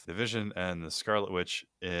with the Vision and the Scarlet Witch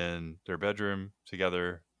in their bedroom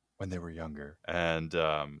together when they were younger. And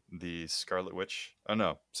the Scarlet Witch, oh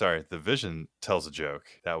no, sorry, the Vision tells a joke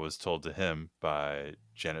that was told to him by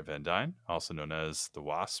Janet Van Dyne, also known as the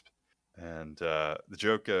Wasp. And the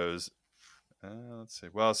joke goes, let's see.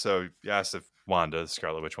 Well, so he asked if Wanda, the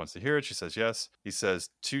Scarlet Witch, wants to hear it. She says yes. He says,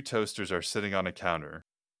 two toasters are sitting on a counter.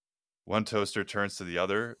 One toaster turns to the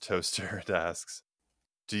other toaster and asks,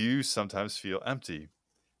 do you sometimes feel empty?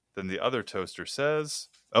 Then the other toaster says,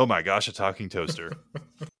 oh my gosh, a talking toaster.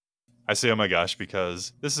 I say, oh my gosh,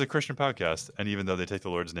 because this is a Christian podcast. And even though they take the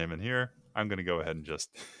Lord's name in here, I'm going to go ahead and just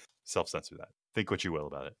self censor that. Think what you will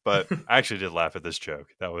about it. But I actually did laugh at this joke.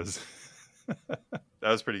 That was. That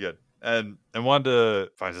was pretty good. And Wanda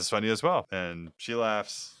finds this funny as well. And she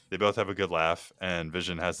laughs. They both have a good laugh. And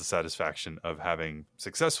Vision has the satisfaction of having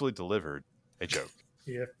successfully delivered a joke.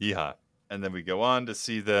 yeah, Yeehaw. And then we go on to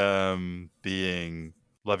see them being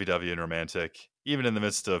lovey-dovey and romantic, even in the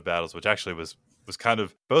midst of battles, which actually was kind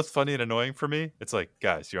of both funny and annoying for me. It's like,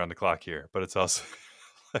 guys, you're on the clock here. But it's also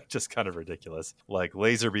like just kind of ridiculous. Like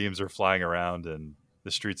laser beams are flying around in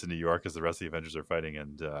the streets of New York as the rest of the Avengers are fighting.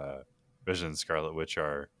 And Vision and Scarlet Witch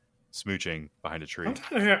are smooching behind a tree. I'm trying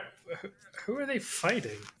to figure out who are they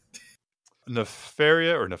fighting.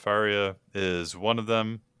 Nefaria is one of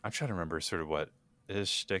them. I'm trying to remember sort of what his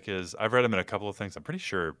shtick is. I've read him in a couple of things. I'm pretty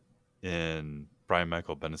sure in Brian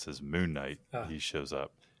Michael Bendis' Moon Knight he shows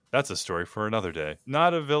up. That's a story for another day.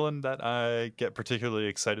 Not a villain that I get particularly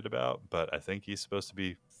excited about, but I think he's supposed to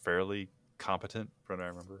be fairly competent, from what I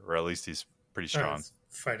remember, or at least he's pretty strong.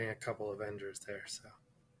 Fighting a couple Avengers there, so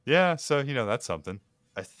Yeah, so that's something.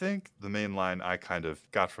 I think the main line I kind of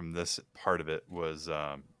got from this part of it was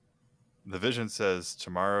the Vision says,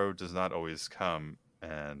 "Tomorrow does not always come,"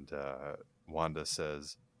 and Wanda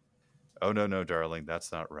says, "Oh, no, no, darling,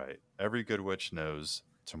 that's not right. Every good witch knows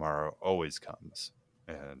tomorrow always comes."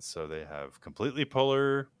 And so they have completely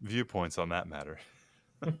polar viewpoints on that matter.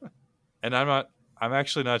 And I'm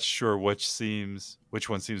actually not sure which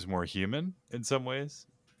one seems more human in some ways,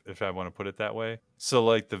 if I want to put it that way. So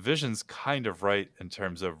like the Vision's kind of right in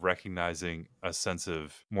terms of recognizing a sense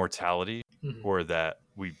of mortality, Mhm. or that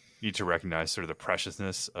we need to recognize sort of the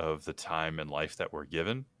preciousness of the time and life that we're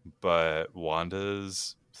given. But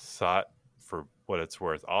Wanda's thought, for what it's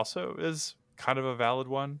worth, also is kind of a valid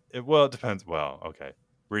one. It depends. Well, okay.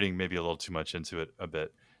 Reading maybe a little too much into it a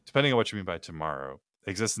bit. Depending on what you mean by tomorrow.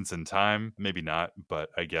 Existence in time, maybe not, but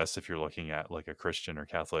I guess if you're looking at like a Christian or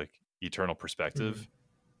Catholic eternal perspective,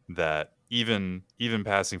 that even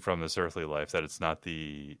passing from this earthly life, that it's not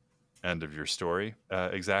the end of your story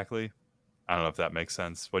exactly. I don't know if that makes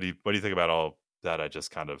sense. What do you think about all that I just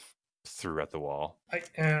kind of threw at the wall?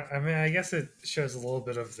 I mean, I guess it shows a little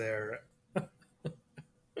bit of their.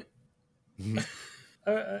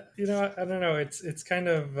 I don't know. It's kind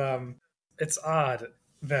of it's odd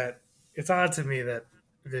that it's odd to me that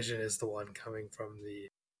Vision is the one coming from the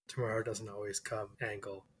tomorrow doesn't always come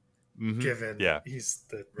angle, Mm-hmm. given Yeah. he's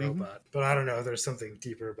the Mm-hmm. robot. But I don't know. There's something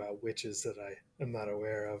deeper about witches that I am not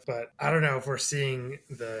aware of. But I don't know if we're seeing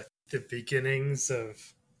the beginnings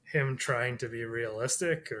of him trying to be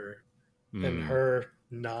realistic, or and Mm. her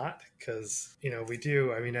not, because we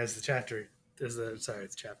do. I mean, as the chapter as the sorry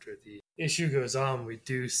the chapter the issue goes on, we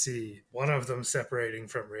do see one of them separating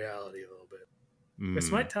from reality a little bit.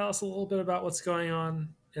 This might Mm. tell us a little bit about what's going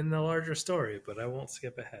on in the larger story, but I won't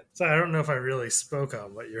skip ahead. So I don't know if I really spoke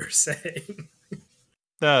on what you were saying.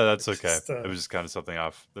 No, that's okay. Just It was just kind of something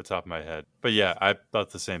off the top of my head. But yeah, I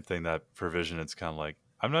thought the same thing, that for Vision, it's kind of like,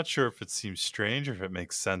 I'm not sure if it seems strange or if it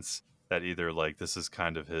makes sense that either like this is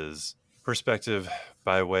kind of his perspective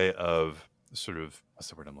by way of sort of, what's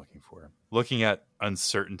the word I'm looking for? Looking at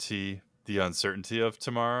uncertainty, the uncertainty of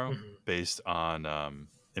tomorrow mhm. based on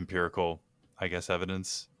empirical, I guess,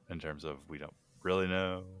 evidence in terms of we don't really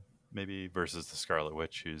know, maybe, versus the Scarlet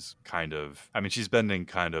Witch, who's kind of, I mean, she's bending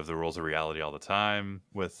kind of the rules of reality all the time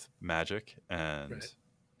with magic Right.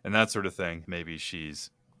 and that sort of thing. Maybe she's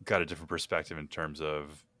got a different perspective in terms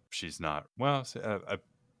of she's not, well,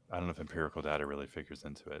 I don't know if empirical data really figures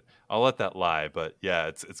into it. I'll let that lie, but yeah,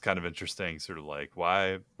 it's kind of interesting, sort of like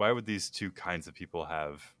why would these two kinds of people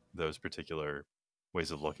have those particular ways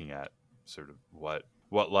of looking at sort of what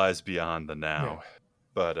lies beyond the Yeah. now.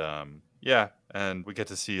 But yeah, and we get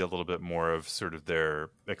to see a little bit more of sort of their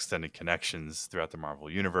extended connections throughout the Marvel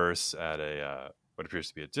universe at a what appears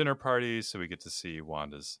to be a dinner party. So we get to see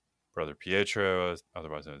Wanda's brother Pietro,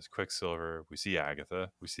 otherwise known as Quicksilver. We see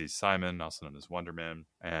Agatha. We see Simon, also known as Wonder Man,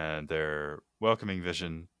 and they're welcoming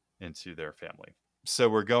Vision into their family. So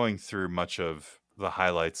we're going through much of the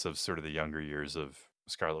highlights of sort of the younger years of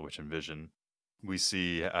Scarlet Witch and Vision. We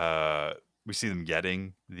see them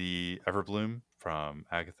getting the Everbloom from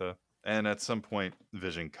Agatha. And at some point,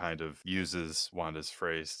 Vision kind of uses Wanda's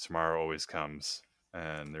phrase, "Tomorrow always comes."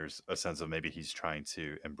 And there's a sense of maybe he's trying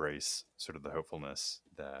to embrace sort of the hopefulness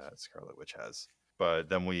that Scarlet Witch has. But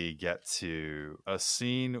then we get to a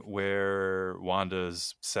scene where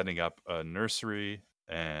Wanda's setting up a nursery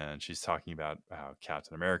and she's talking about how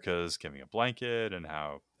Captain America is giving a blanket and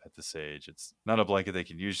how at this age it's not a blanket they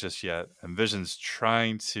can use just yet. And Vision's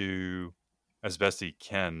trying to, as best he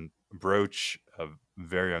can, broach a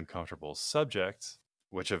very uncomfortable subject,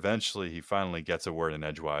 which eventually he finally gets a word in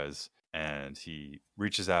edgewise, and he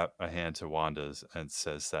reaches out a hand to Wanda's and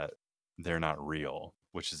says that they're not real,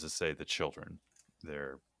 which is to say the children.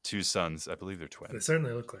 They're two sons. I believe they're They twins.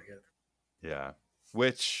 certainly look like it. Yeah.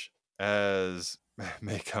 Which, as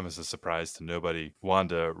may come as a surprise to nobody,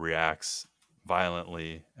 Wanda reacts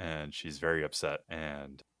violently and she's very upset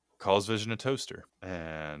and calls Vision a toaster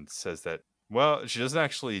and says that, well, she doesn't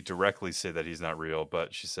actually directly say that he's not real,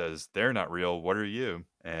 but she says, "They're not real. What are you?"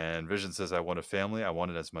 And Vision says, "I want a family. I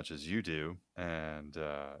want it as much as you do." And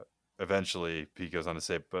eventually he goes on to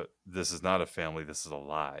say, "But this is not a family. This is a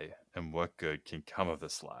lie. And what good can come of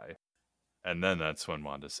this lie?" And then that's when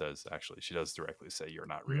Wanda says, actually, she does directly say, "You're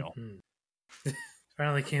not real." Mm-hmm.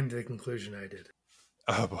 Finally came to the conclusion I did.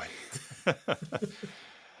 Oh, boy.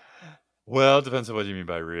 Well, it depends on what you mean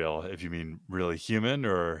by real. If you mean really human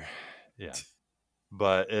or, yeah.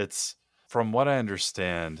 But it's, from what I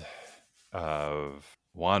understand of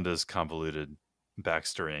Wanda's convoluted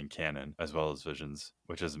backstory and canon, as well as Vision's,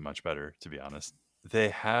 which isn't much better, to be honest, they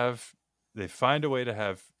have they find a way to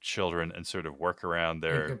have children and sort of work around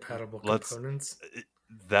their Incompatible let's components.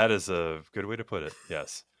 that is a good way to put it.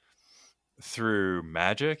 Yes. Through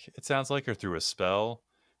magic, it sounds like, or through a spell,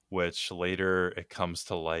 which later it comes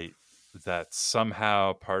to light that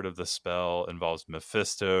somehow part of the spell involves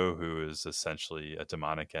Mephisto, who is essentially a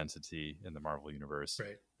demonic entity in the Marvel universe.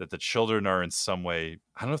 Right. That the children are in some way,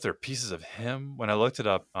 I don't know if they're pieces of him. When I looked it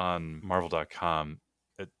up on Marvel.com,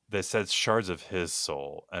 they said shards of his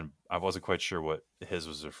soul, and I wasn't quite sure what his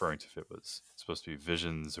was referring to, if it was supposed to be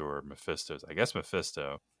Vision's or Mephisto's. I guess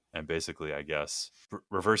Mephisto. And basically, I guess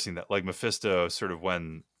reversing that, like Mephisto, sort of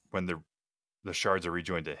when the shards are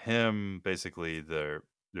rejoined to him, basically their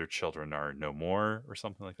children are no more, or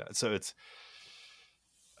something like that. So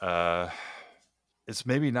it's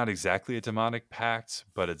maybe not exactly a demonic pact,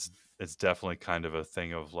 but it's definitely kind of a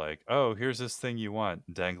thing of like, oh, here's this thing you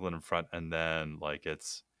want, dangling in front, and then like it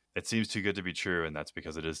seems too good to be true, and that's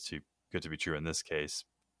because it is too good to be true in this case,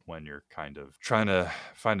 when you're kind of trying to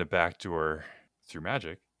find a backdoor through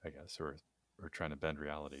magic, I guess, or trying to bend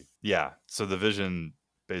reality. Yeah. So the Vision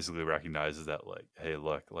basically recognizes that, like, hey,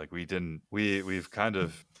 look, like we've kind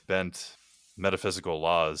of bent metaphysical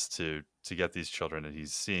laws to get these children, and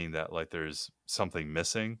he's seeing that like there's something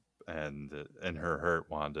missing, and in her hurt,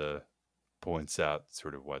 Wanda points out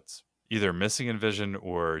sort of what's either missing in Vision,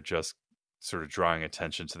 or just sort of drawing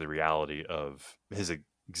attention to the reality of his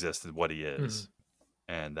existence, what he is.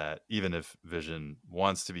 And that even if Vision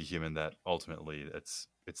wants to be human, that ultimately it's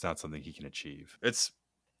not something he can achieve. It's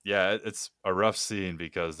a rough scene,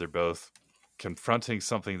 because they're both confronting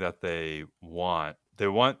something that they want. They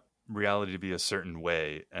want reality to be a certain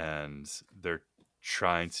way, and they're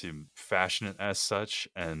trying to fashion it as such,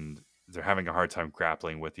 and they're having a hard time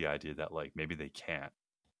grappling with the idea that like maybe they can't,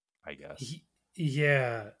 I guess.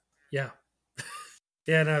 Yeah. Yeah.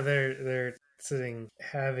 Yeah, no, they're sitting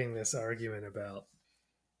having this argument about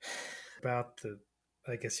the,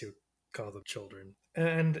 I guess you would call them children.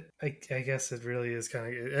 And I guess it really is kind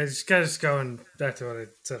of, it's just going back to what I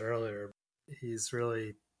said earlier. He's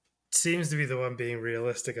really seems to be the one being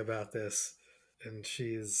realistic about this, and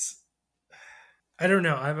she's, I don't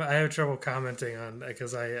know. I have trouble commenting on,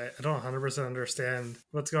 because I don't 100% understand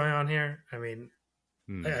what's going on here. I mean,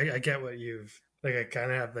 I get what you've, like, I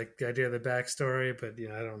kind of have like the idea of the backstory, but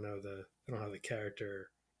I don't know I don't have the character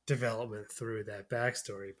development through that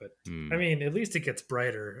backstory. But I mean, at least it gets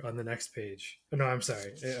brighter on the next page. Oh, no, I'm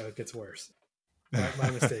sorry, it gets worse. My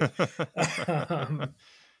mistake.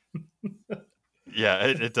 Yeah,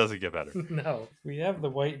 it doesn't get better. No, we have the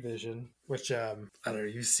White Vision, which I don't know.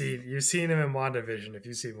 You've seen him in WandaVision. If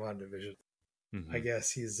you've seen WandaVision, I guess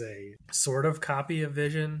he's a sort of copy of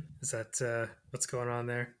Vision. Is that what's going on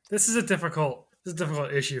there? This is a difficult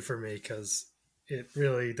issue for me, because it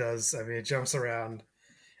really does. I mean, it jumps around.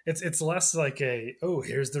 It's less like a, oh,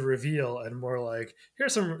 here's the reveal, and more like,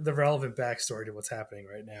 here's the relevant backstory to what's happening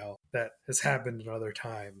right now that has happened in other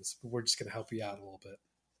times, but we're just going to help you out a little bit.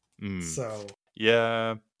 So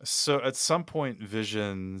yeah, so at some point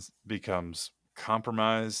Vision becomes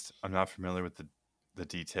compromised. I'm not familiar with the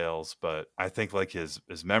details, but I think like his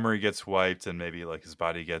memory gets wiped, and maybe like his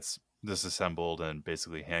body gets disassembled, and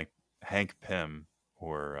basically Hank Pym,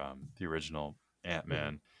 or the original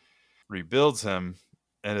Ant-Man, rebuilds him.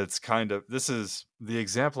 And it's kind of, this is the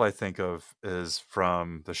example I think of is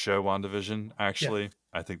from the show WandaVision, actually.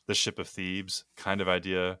 I think the Ship of Thebes kind of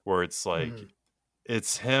idea, where it's like,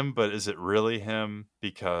 it's him, but is it really him?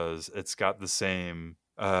 Because it's got the same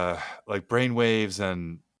like brainwaves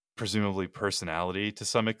and presumably personality to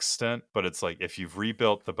some extent, but it's like if you've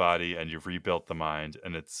rebuilt the body and you've rebuilt the mind,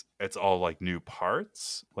 and it's all like new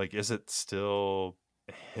parts, like is it still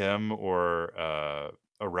him, or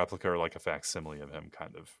a replica, or like a facsimile of him,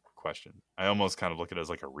 kind of question. I almost kind of look at it as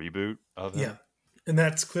like a reboot of him. Yeah, and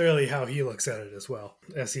that's clearly how he looks at it as well,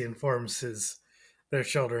 as he informs their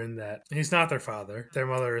children that he's not their father, their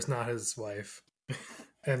mother is not his wife,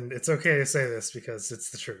 and it's okay to say this because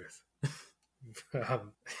it's the truth.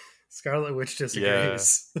 Scarlet Witch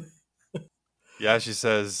disagrees. Yeah, she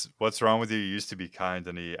says, "What's wrong with you? You used to be kind."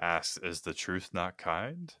 And he asks, "Is the truth not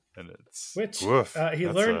kind?" And it's which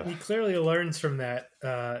he clearly learns from that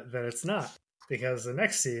that it's not, because the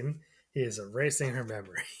next scene he is erasing her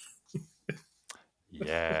memory.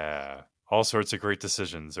 Yeah, all sorts of great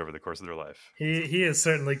decisions over the course of their life. He is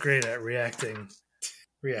certainly great at reacting.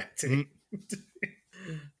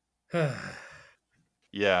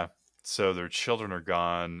 Yeah. So their children are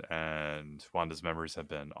gone, and Wanda's memories have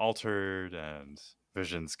been altered, and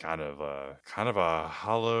Vision's kind of a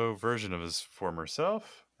hollow version of his former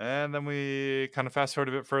self. And then we kind of fast forward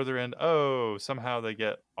a bit further, and somehow they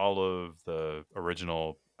get all of the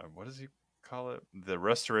original. What is he? call it? The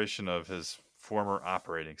restoration of his former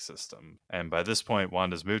operating system. And by this point,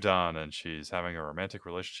 Wanda's moved on and she's having a romantic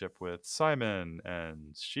relationship with Simon.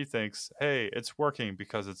 And she thinks, hey, it's working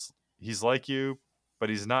because he's like you, but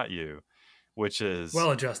he's not you, which is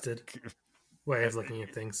well-adjusted way of looking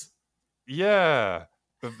at things. Yeah.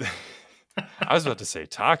 I was about to say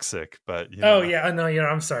toxic, but you know. Oh yeah, no,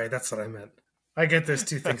 I'm sorry. That's what I meant. I get those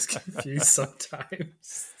two things confused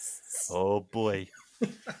sometimes. Oh boy.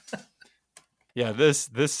 Yeah, this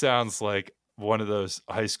sounds like one of those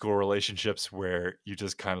high school relationships where you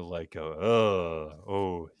just kind of like go,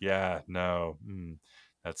 oh yeah, no,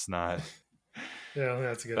 that's not. Yeah,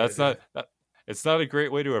 that's a good. That's idea. not. It's not a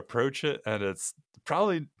great way to approach it, and it's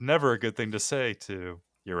probably never a good thing to say to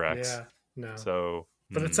your ex. Yeah, no. So,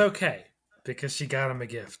 but it's okay because she got him a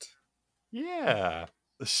gift. Yeah,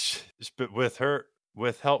 but with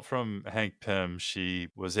help from Hank Pym, she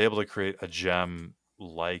was able to create a gem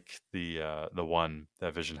like the one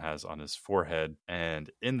that Vision has on his forehead, and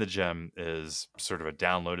in the gem is sort of a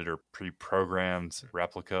downloaded or pre-programmed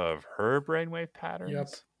replica of her brainwave patterns. Yep.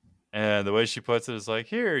 And the way she puts it is like,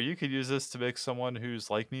 here, you could use this to make someone who's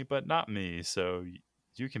like me but not me, so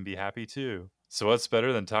you can be happy too. So what's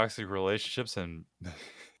better than toxic relationships and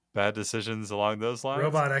bad decisions along those lines?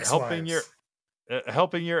 Robot ex-wives.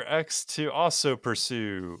 Helping your ex to also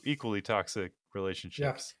pursue equally toxic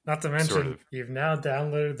relationships. Yeah. Not to mention, you've now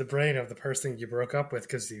downloaded the brain of the person you broke up with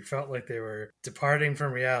because you felt like they were departing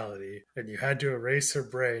from reality, and you had to erase her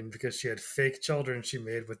brain because she had fake children she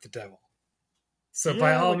made with the devil. So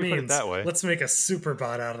by all means, let's make a super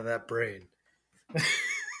bot out of that brain.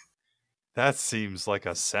 That seems like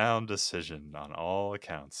a sound decision on all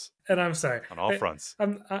accounts. And I'm sorry. On all fronts.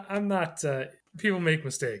 I'm not... people make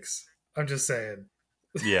mistakes. I'm just saying.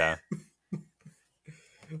 Yeah.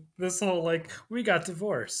 This whole, we got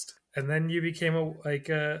divorced. And then you became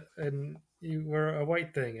and you were a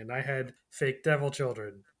white thing. And I had fake devil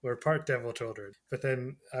children. Or part devil children. But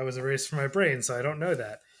then I was erased from my brain, so I don't know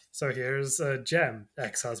that. So here's a gem,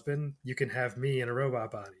 ex-husband. You can have me in a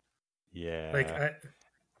robot body. Yeah.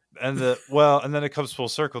 And then it comes full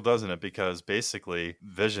circle, doesn't it? Because basically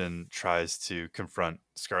Vision tries to confront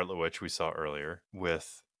Scarlet Witch, we saw earlier,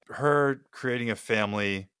 with her creating a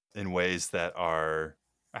family in ways that are,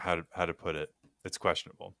 how to put it, it's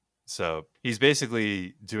questionable. So he's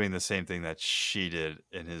basically doing the same thing that she did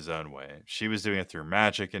in his own way. She was doing it through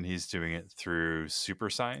magic, and he's doing it through super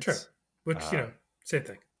science. Sure. Which, same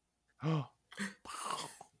thing.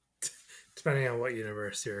 Depending on what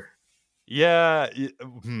universe you're... Yeah.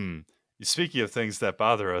 Speaking of things that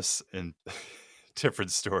bother us in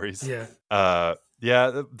different stories. Yeah.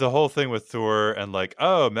 The whole thing with Thor and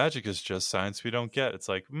magic is just science we don't get. It's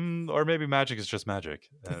like, or maybe magic is just magic.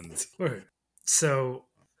 And so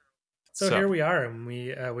here we are, and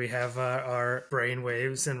we have our brain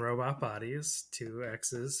waves and robot bodies, two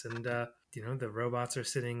X's, and the robots are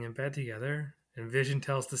sitting in bed together, and Vision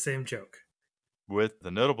tells the same joke. With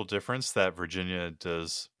the notable difference that Virginia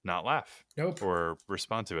does not laugh. Nope. Or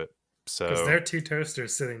respond to it. So because they're two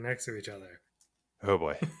toasters sitting next to each other. Oh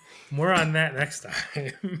boy. More on that next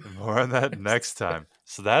time. More on that next time.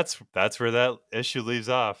 So that's where that issue leaves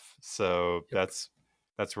off. So that's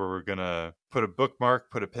where we're gonna put a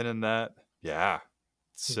bookmark, put a pin in that. Yeah.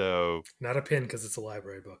 So not a pin because it's a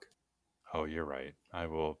library book. Oh, you're right. I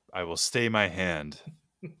will stay my hand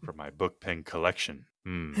for my book pin collection.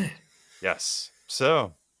 Yes.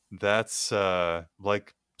 So that's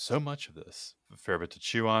like so much of this. A fair bit to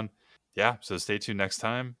chew on. Yeah, so stay tuned next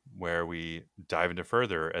time where we dive into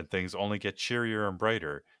further and things only get cheerier and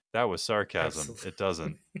brighter. That was sarcasm. Absolutely. It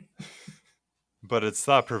doesn't. But it's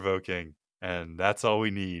thought-provoking, and that's all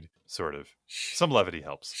we need, sort of. Some levity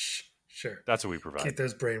helps. Sure. That's what we provide. Keep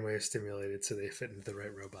those brainwaves stimulated so they fit into the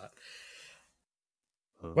right robot.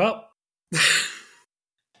 Well.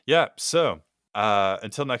 Yeah, so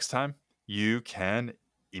until next time, you can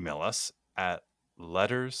email us at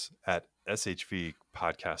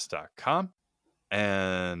letters@shvpodcast.com.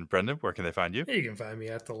 And Brendan, where can they find you? You can find me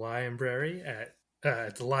at the Library at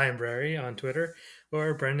the Library on Twitter,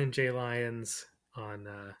 or Brendan J. Lyons on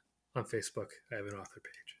Facebook. I have an author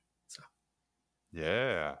page. So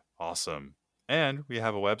yeah, awesome. And we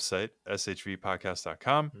have a website,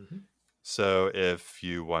 shvpodcast.com. Mm-hmm. So if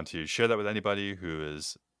you want to share that with anybody who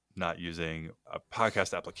is not using a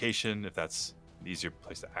podcast application, if that's an easier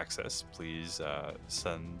place to access, please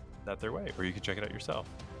send that their way, or you can check it out yourself.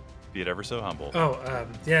 Be it ever so humble.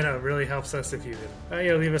 It really helps us if you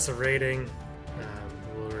can leave us a rating,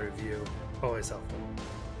 a little review. Always helpful.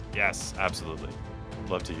 Yes, absolutely.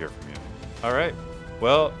 Love to hear from you. All right.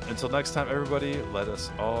 Well, until next time, everybody, let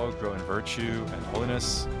us all grow in virtue and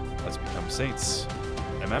holiness. Let's become saints.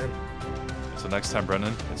 Amen. Until next time,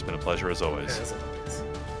 Brendan, it's been a pleasure as always. As always.